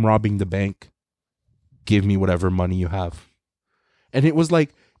like, I'm robbing the bank. Give me whatever money you have. And it was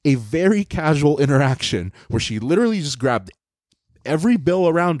like a very casual interaction where she literally just grabbed every bill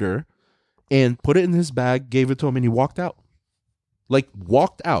around her and put it in his bag, gave it to him, and he walked out. Like,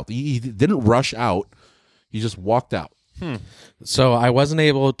 walked out. He didn't rush out. He just walked out. So I wasn't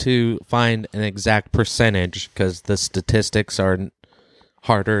able to find an exact percentage because the statistics are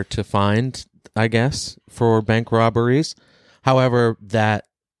harder to find, I guess, for bank robberies. However, that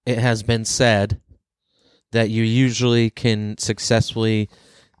it has been said that you usually can successfully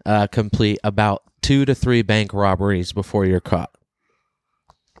complete about 2 to 3 bank robberies before you're caught.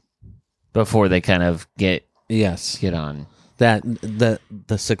 Before they kind of get on. That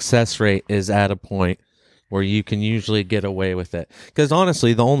the success rate is at a point where you can usually get away with it. Because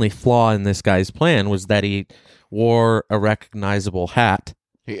honestly, the only flaw in this guy's plan was that he wore a recognizable hat.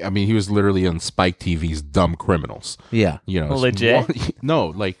 I mean, he was literally on Spike TV's Dumb Criminals. Yeah. You know, legit? No,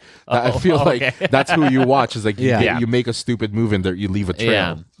 like, I feel like that's who you watch is like, Yeah. you make a stupid move and there you leave a trail.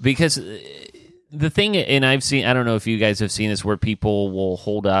 Yeah, because the thing, and I don't know if you guys have seen this, where people will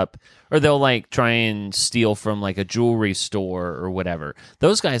hold up, or they'll like try and steal from like a jewelry store or whatever.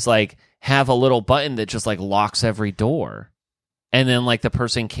 Those guys like have a little button that just like locks every door, and then like the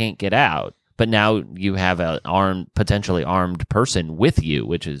person can't get out. But now you have a potentially armed person with you,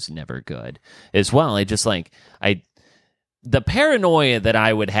 which is never good as well. The paranoia that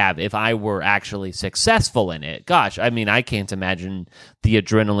I would have if I were actually successful in it, gosh, I mean, I can't imagine the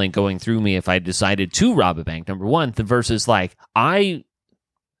adrenaline going through me if I decided to rob a bank, number one, versus like, I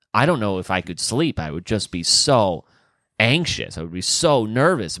don't know if I could sleep. I would just be so anxious. I would be so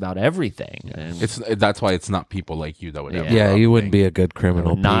nervous about everything. And that's why it's not people like you that would ever Yeah, rob you a wouldn't bank. be a good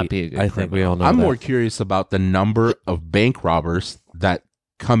criminal. Not Pete. be a good I think we all know I'm that. more curious about the number of bank robbers that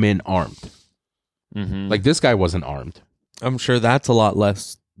come in armed. Mm-hmm. Like, this guy wasn't armed. I'm sure that's a lot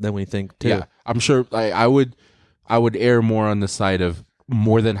less than we think too. Yeah, I'm sure. I would err more on the side of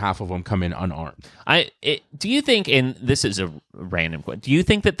more than half of them come in unarmed. Do you think, and this is a random question, do you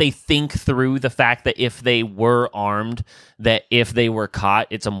think that they think through the fact that if they were armed, that if they were caught,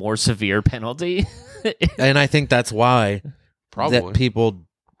 it's a more severe penalty? And I think that's why Probably. that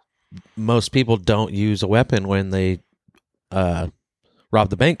most people don't use a weapon when they rob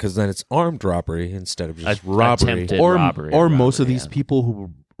the bank, because then it's armed robbery instead of just robbery. Attempted Or robbery most of robbery, these people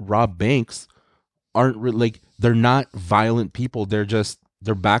who rob banks aren't like, they're not violent people. They're just,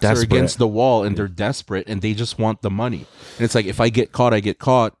 their backs are Desperate. against the wall and they're desperate and they just want the money. And it's like, if I get caught, I get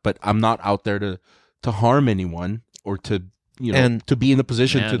caught, but I'm not out there to harm anyone or to, to be in the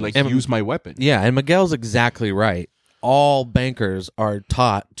position to like use my weapon. Yeah, and Miguel's exactly right. All bankers are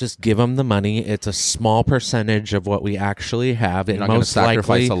taught, just give them the money. It's a small percentage of what we actually have. You're And not gonna most sacrifice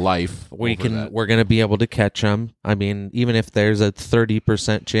likely, a life we're over that. going to be able to catch them. I mean, even if there's a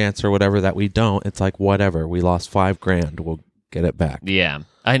 30% chance or whatever that we don't, it's like, whatever. We lost $5,000. We'll get it back. Yeah,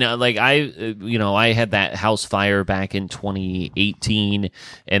 I know. Like I had that house fire back in 2018,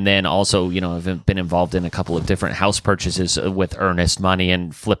 and then also, I've been involved in a couple of different house purchases with earnest money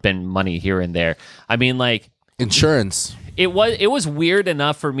and flipping money here and there. I mean, like insurance. It was weird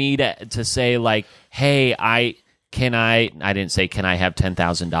enough for me to say like, hey, I didn't say can I have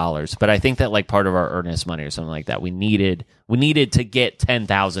 $10,000, but I think that like part of our earnest money or something like that, we needed to get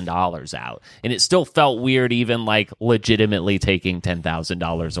 $10,000 out, and it still felt weird even like legitimately taking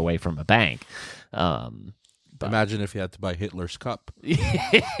 $10,000 away from a bank. Imagine if you had to buy Hitler's cup.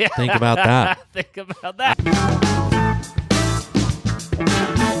 Think about that. Think about that.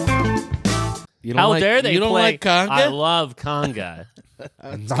 You don't How like- dare they you don't play? like conga? I love conga.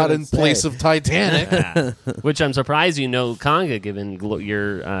 Not in place of Titanic. Yeah. Which I'm surprised you know conga, given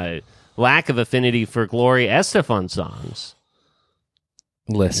your lack of affinity for Gloria Estefan songs.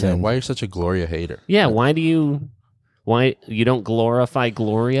 Listen, Yeah, why are you such a Gloria hater? Yeah, why you don't glorify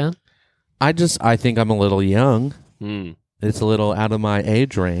Gloria? I think I'm a little young. Hmm. It's a little out of my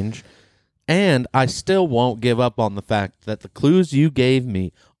age range. And I still won't give up on the fact that the clues you gave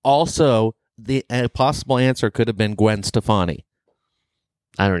me, also, the possible answer could have been Gwen Stefani.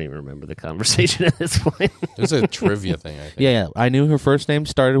 I don't even remember the conversation at this point. It's a trivia thing, I think. Yeah, I knew her first name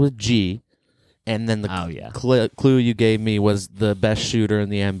started with G, and then the clue you gave me was the best shooter in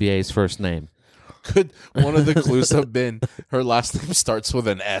the NBA's first name. Could one of the clues have been her last name starts with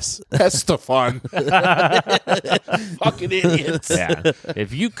an S? Estefan. Fucking idiots. Yeah.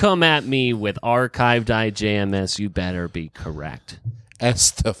 If you come at me with archived IJMS, you better be correct.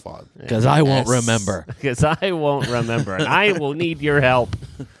 Estefan. Because I won't remember. Because I won't remember. And I will need your help.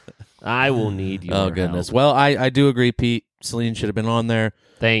 I will need your help. Oh, goodness. Well, I do agree, Pete. Celine should have been on there.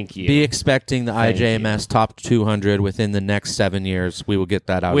 Thank you. Be expecting the IJMS top 200 within the next 7 years. We will get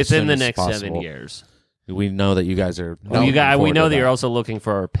that out within as soon the as next possible. 7 years. We know that you guys are. We know that you're also looking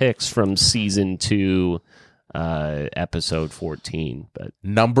for our picks from season 2, episode 14. But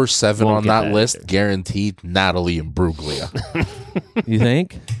number 7 won't on get that list, either. guaranteed. Natalie Imbruglia. You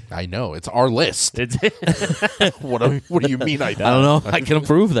think? I know it's our list. It's What do you mean? I don't know. I can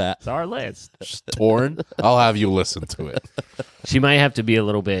approve that. It's our list. Just torn. I'll have you listen to it. She might have to be a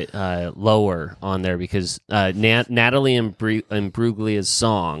little bit lower on there because Natalie Imbruglia's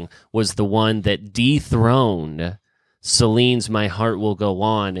song was the one that dethroned Celine's "My Heart Will Go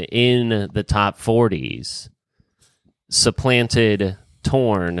On" in the top 40s, supplanted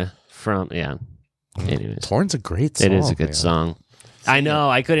 "Torn" from Anyways, "Torn's" a great song. It is a good song. I know.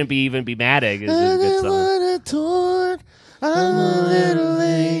 I couldn't even be mad at it. It's a good song. Torn, I'm a little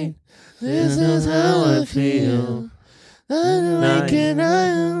late. This is how I feel.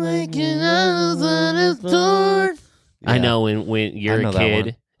 I know when you're know a that kid,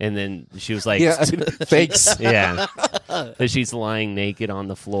 one. and then she was like, Yeah, thanks. Yeah. But she's lying naked on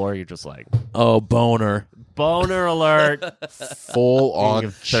the floor. You're just like, Oh, boner. boner alert. Full on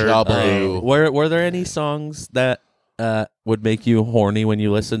Third Shabaloo. Were there any songs that would make you horny when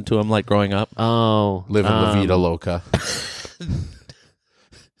you listened to them, like growing up? Oh, Living La Vida Loca.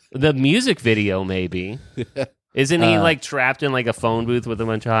 the music video, maybe. Isn't he like trapped in like a phone booth with a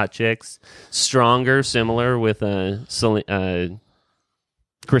bunch of hot chicks? Stronger, similar with Christina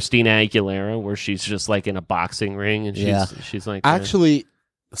Aguilera, where she's just like in a boxing ring and she's like Actually,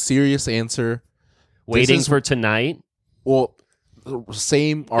 serious answer. waiting for tonight. Well,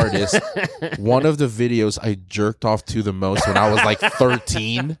 same artist. One of the videos I jerked off to the most when I was like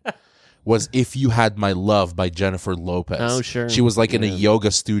 13 was "If You Had My Love" by Jennifer Lopez. Oh, sure. She was like in a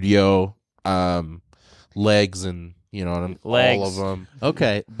yoga studio, legs and all of them.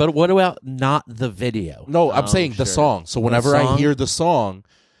 Okay, but what about not the video? No, I'm saying the song. So whenever I hear the song,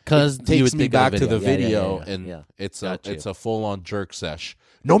 'Cause it you takes would me think of back the to the video. video, Yeah. and it's Got you. a full on jerk sesh.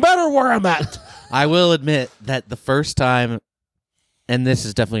 No matter where I'm at. I will admit that the first time, and this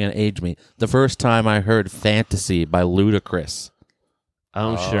is definitely going to age me, the first time I heard "Fantasy" by Ludacris,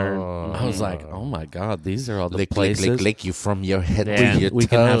 Oh, sure. I was like, "Oh my god, these are all the Lick, places lick, lick, lick you from your head Yeah. to your we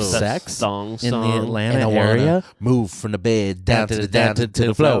can have toes. sex Song. in the And Atlanta I wanna area, move from the bed down to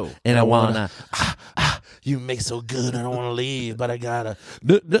the flow. and I wanna." You make so good, I don't want to leave, but I gotta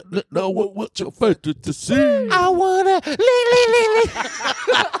know what you're affected to see. I wanna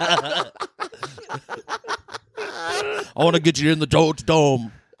I want to get you in the George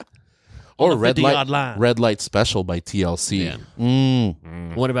Dome. or the red 50 yard light, line. red light special by TLC. Yeah.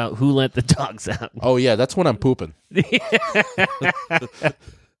 What about "Who Let the Dogs Out"? Oh yeah, that's when I'm pooping.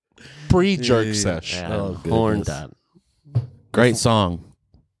 Pre-jerk sesh. Yeah, Oh, goodness. horned up. Great song,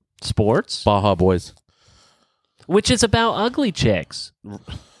 Sports, Baja Boys. which is about ugly chicks.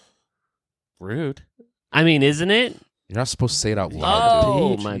 Rude. I mean, isn't it? You're not supposed to say it out loud.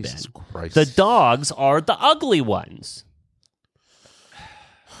 Oh, dude. my Jesus bad. Christ. The dogs are the ugly ones.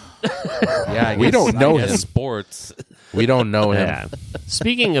 Yeah, We don't know him. Sports. We don't know him. Yeah.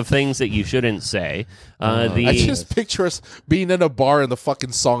 Speaking of things that you shouldn't say, I the just picture us being in a bar and the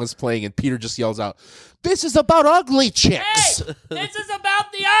fucking song is playing and Peter just yells out, "This is about ugly chicks." This is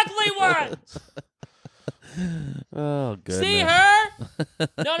about the ugly ones. Oh, goodness. See her?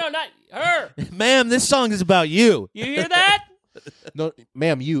 No, not her. Ma'am, this song is about you. You hear that? No,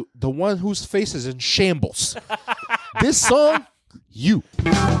 ma'am, you, the one whose face is in shambles. This song, you.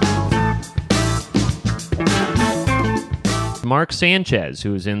 Mark Sanchez,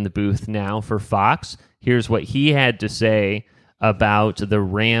 who is in the booth now for Fox, here's what he had to say about the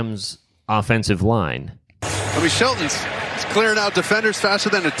Rams' offensive line. I mean, Shelton's clearing out defenders faster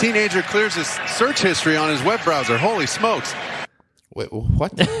than a teenager clears his search history on his web browser. Holy smokes. Wait,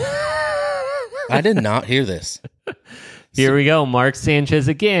 what? I did not hear this. Here we go. Mark Sanchez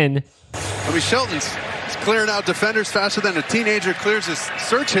again. I mean, Shelton's clearing out defenders faster than a teenager clears his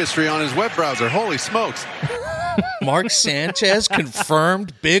search history on his web browser. Holy smokes. Mark Sanchez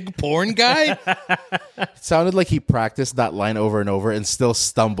confirmed big porn guy? It sounded like he practiced that line over and over and still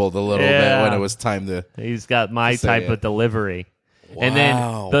stumbled a little bit when it was time to... He's got my type of delivery. Wow. And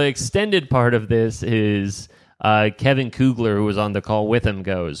then the extended part of this is Kevin Kugler, who was on the call with him,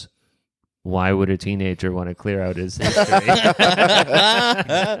 goes, why would a teenager want to clear out his history?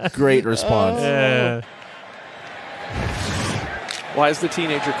 Great response. Why is the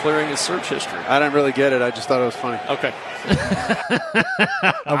teenager clearing his search history? I didn't really get it. I just thought it was funny. Okay.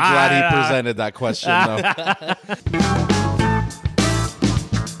 I'm glad he presented that question,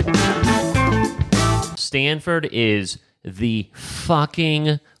 though. Stanford is the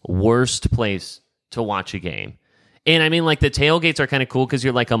fucking worst place to watch a game. And I mean, like, the tailgates are kind of cool because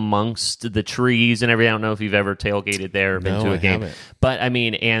you're like amongst the trees and everything. I don't know if you've ever tailgated there or been to a game. Haven't. But I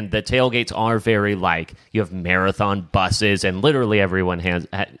mean, and the tailgates are very like, you have marathon buses and literally everyone has,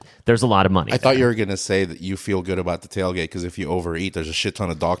 there's a lot of money. I thought you were going to say that you feel good about the tailgate because if you overeat, there's a shit ton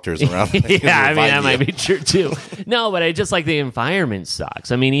of doctors around. Yeah, I mean, that might be true too. No, but I just like the environment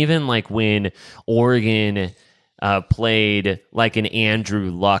sucks. I mean, even like when Oregon played like an Andrew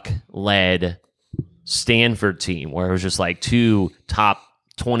Luck-led Stanford team where it was just like 2 top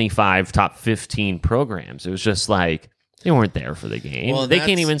 25, top 15 programs. It was just like they weren't there for the game. Well, they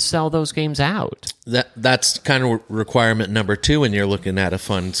can't even sell those games out. That's kind of requirement number 2 when you're looking at a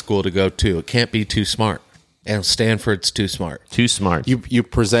fun school to go to. It can't be too smart. And Stanford's too smart. Too smart. You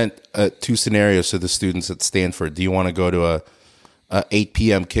present 2 scenarios to the students at Stanford. Do you want to go to a 8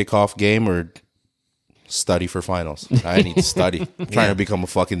 p.m. kickoff game or study for finals? I need to study. I'm trying to become a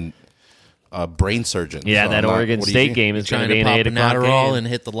fucking brain surgeon. Yeah, So that Oregon State game is going to be an 8 o'clock Adderall game. and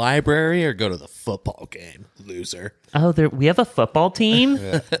hit the library or go to the football game, loser. Oh, we have a football team?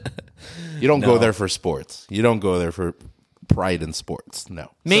 You don't go there for sports. You don't go there for pride in sports. No.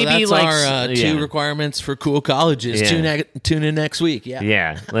 Maybe so that's our 2 requirements for cool colleges. Yeah. Tune in next week.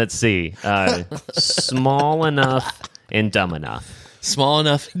 Yeah, let's see. Small enough and dumb enough. Small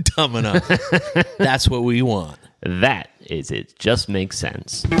enough and dumb enough. That's what we want. That is it. Just makes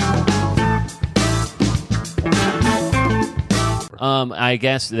sense. I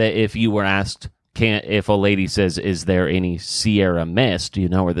guess that if you were asked, if a lady says, is there any Sierra Mist, do you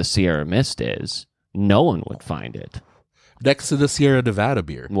know where the Sierra Mist is? No one would find it. Next to the Sierra Nevada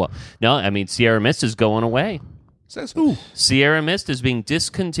beer. Well, no, I mean, Sierra Mist is going away. Says who? Sierra Mist is being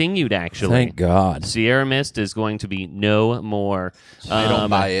discontinued, actually. Thank God. Sierra Mist is going to be no more. I don't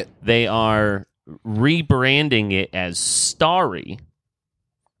buy it. They are rebranding it as Starry.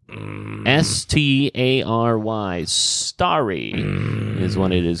 Stary. Starry is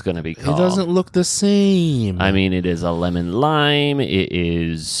what it is going to be called. It doesn't look the same. I mean, it is a lemon lime. It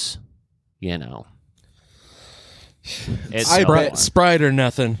is, it's I bet Sprite or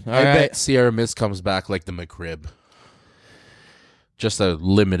nothing. I bet Sierra Mist comes back like the McRib. Just a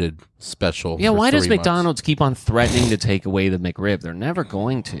limited special. Yeah, for why does 3 months. McDonald's keep on threatening to take away the McRib? They're never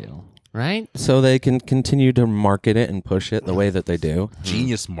going to, right? So they can continue to market it and push it the way that they do.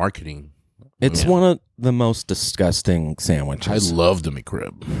 Genius marketing. It's one of the most disgusting sandwiches. I love the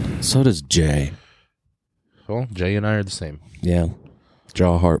McRib. So does Jay. Well, Jay and I are the same. Yeah.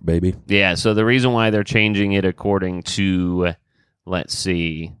 Jaw heart, baby. Yeah, so the reason why they're changing it according to, let's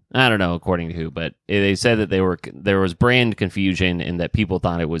see, I don't know according to who, but they said that there was brand confusion and that people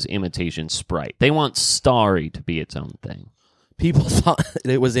thought it was imitation Sprite. They want Starry to be its own thing. People thought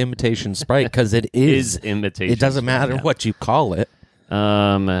it was imitation Sprite because it is. Imitation It doesn't matter what you call it.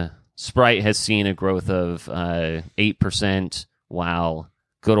 Sprite has seen a growth of 8%, while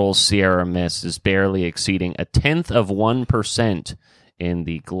good old Sierra Mist is barely exceeding 0.1% in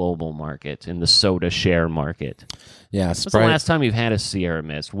the global market, in the soda share market. Yeah, When's the Sprite. last time you've had a Sierra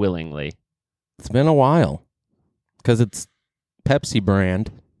Mist willingly? It's been a while because it's Pepsi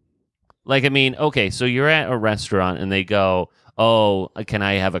brand. Like, I mean, okay, so you're at a restaurant and they go, oh, can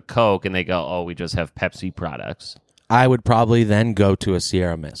I have a Coke? And they go, oh, we just have Pepsi products. I would probably then go to a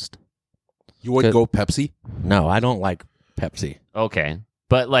Sierra Mist. You would go Pepsi? No, I don't like Pepsi. Okay.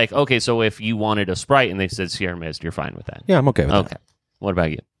 But, like, okay, so if you wanted a Sprite and they said Sierra Mist, you're fine with that? Yeah, I'm okay with that. Okay. What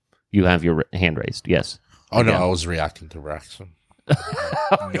about you? You have your hand raised. Yes. Oh, no, Yeah. I was reacting to Rex.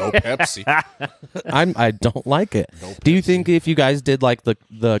 No Pepsi. I don't like it. Do you think if you guys did like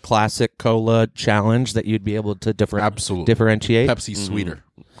the classic cola challenge that you'd be able to differentiate? Pepsi sweeter.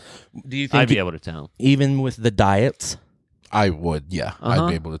 Do you think I'd be able to tell. Even with the diets? I would, yeah. I'd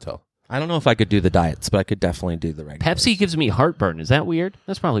be able to tell. I don't know if I could do the diets, but I could definitely do the regular. Pepsi gives me heartburn. Is that weird?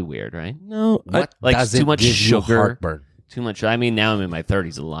 That's probably weird, right? No. Like does too it much give you sugar. heartburn? Too much. I mean, now I'm in my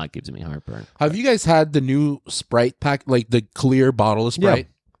 30s. A lot gives me heartburn. Have you guys had the new Sprite pack, like the clear bottle of Sprite?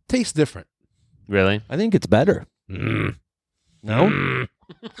 Tastes different. Really? I think it's better. No?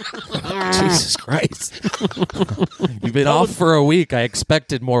 Jesus Christ. You've been off for a week. I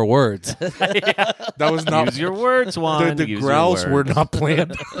expected more words. That was not. Use your words, Juan. The Use growls your were words. not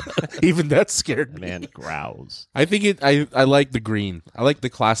planned. Even that scared me. Man, growls. I think I like the green. I like the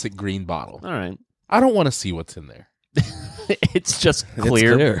classic green bottle. All right. I don't want to see what's in there. It's just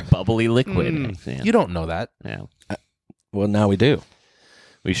clear, bubbly liquid. Yeah. You don't know that. Yeah. Well, now we do.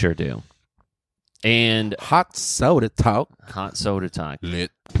 We sure do. And hot soda talk. Hot soda talk.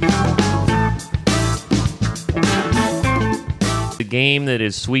 Lit. The game that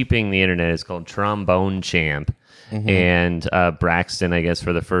is sweeping the internet is called Trombone Champ. And Braxton, I guess,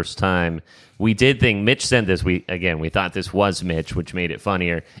 for the first time, we did think Mitch sent this. We thought this was Mitch, which made it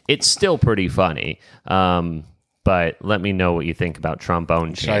funnier. It's still pretty funny. But let me know what you think about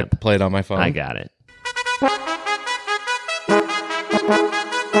Trombone Should Champ. I play it on my phone? I got it.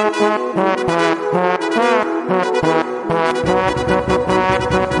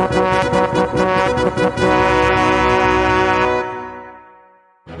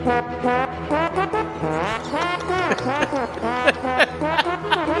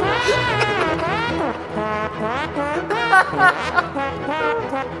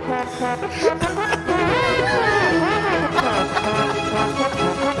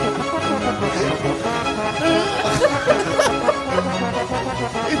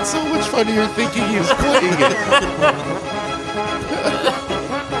 It's so much funnier thinking he was playing it.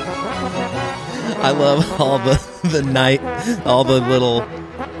 I love all the little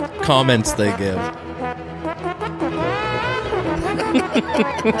comments they give.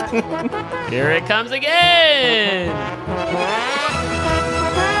 Here it comes again.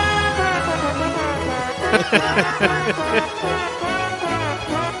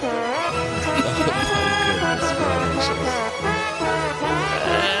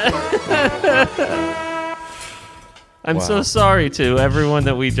 I'm so sorry to everyone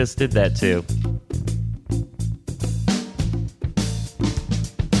that we just did that to.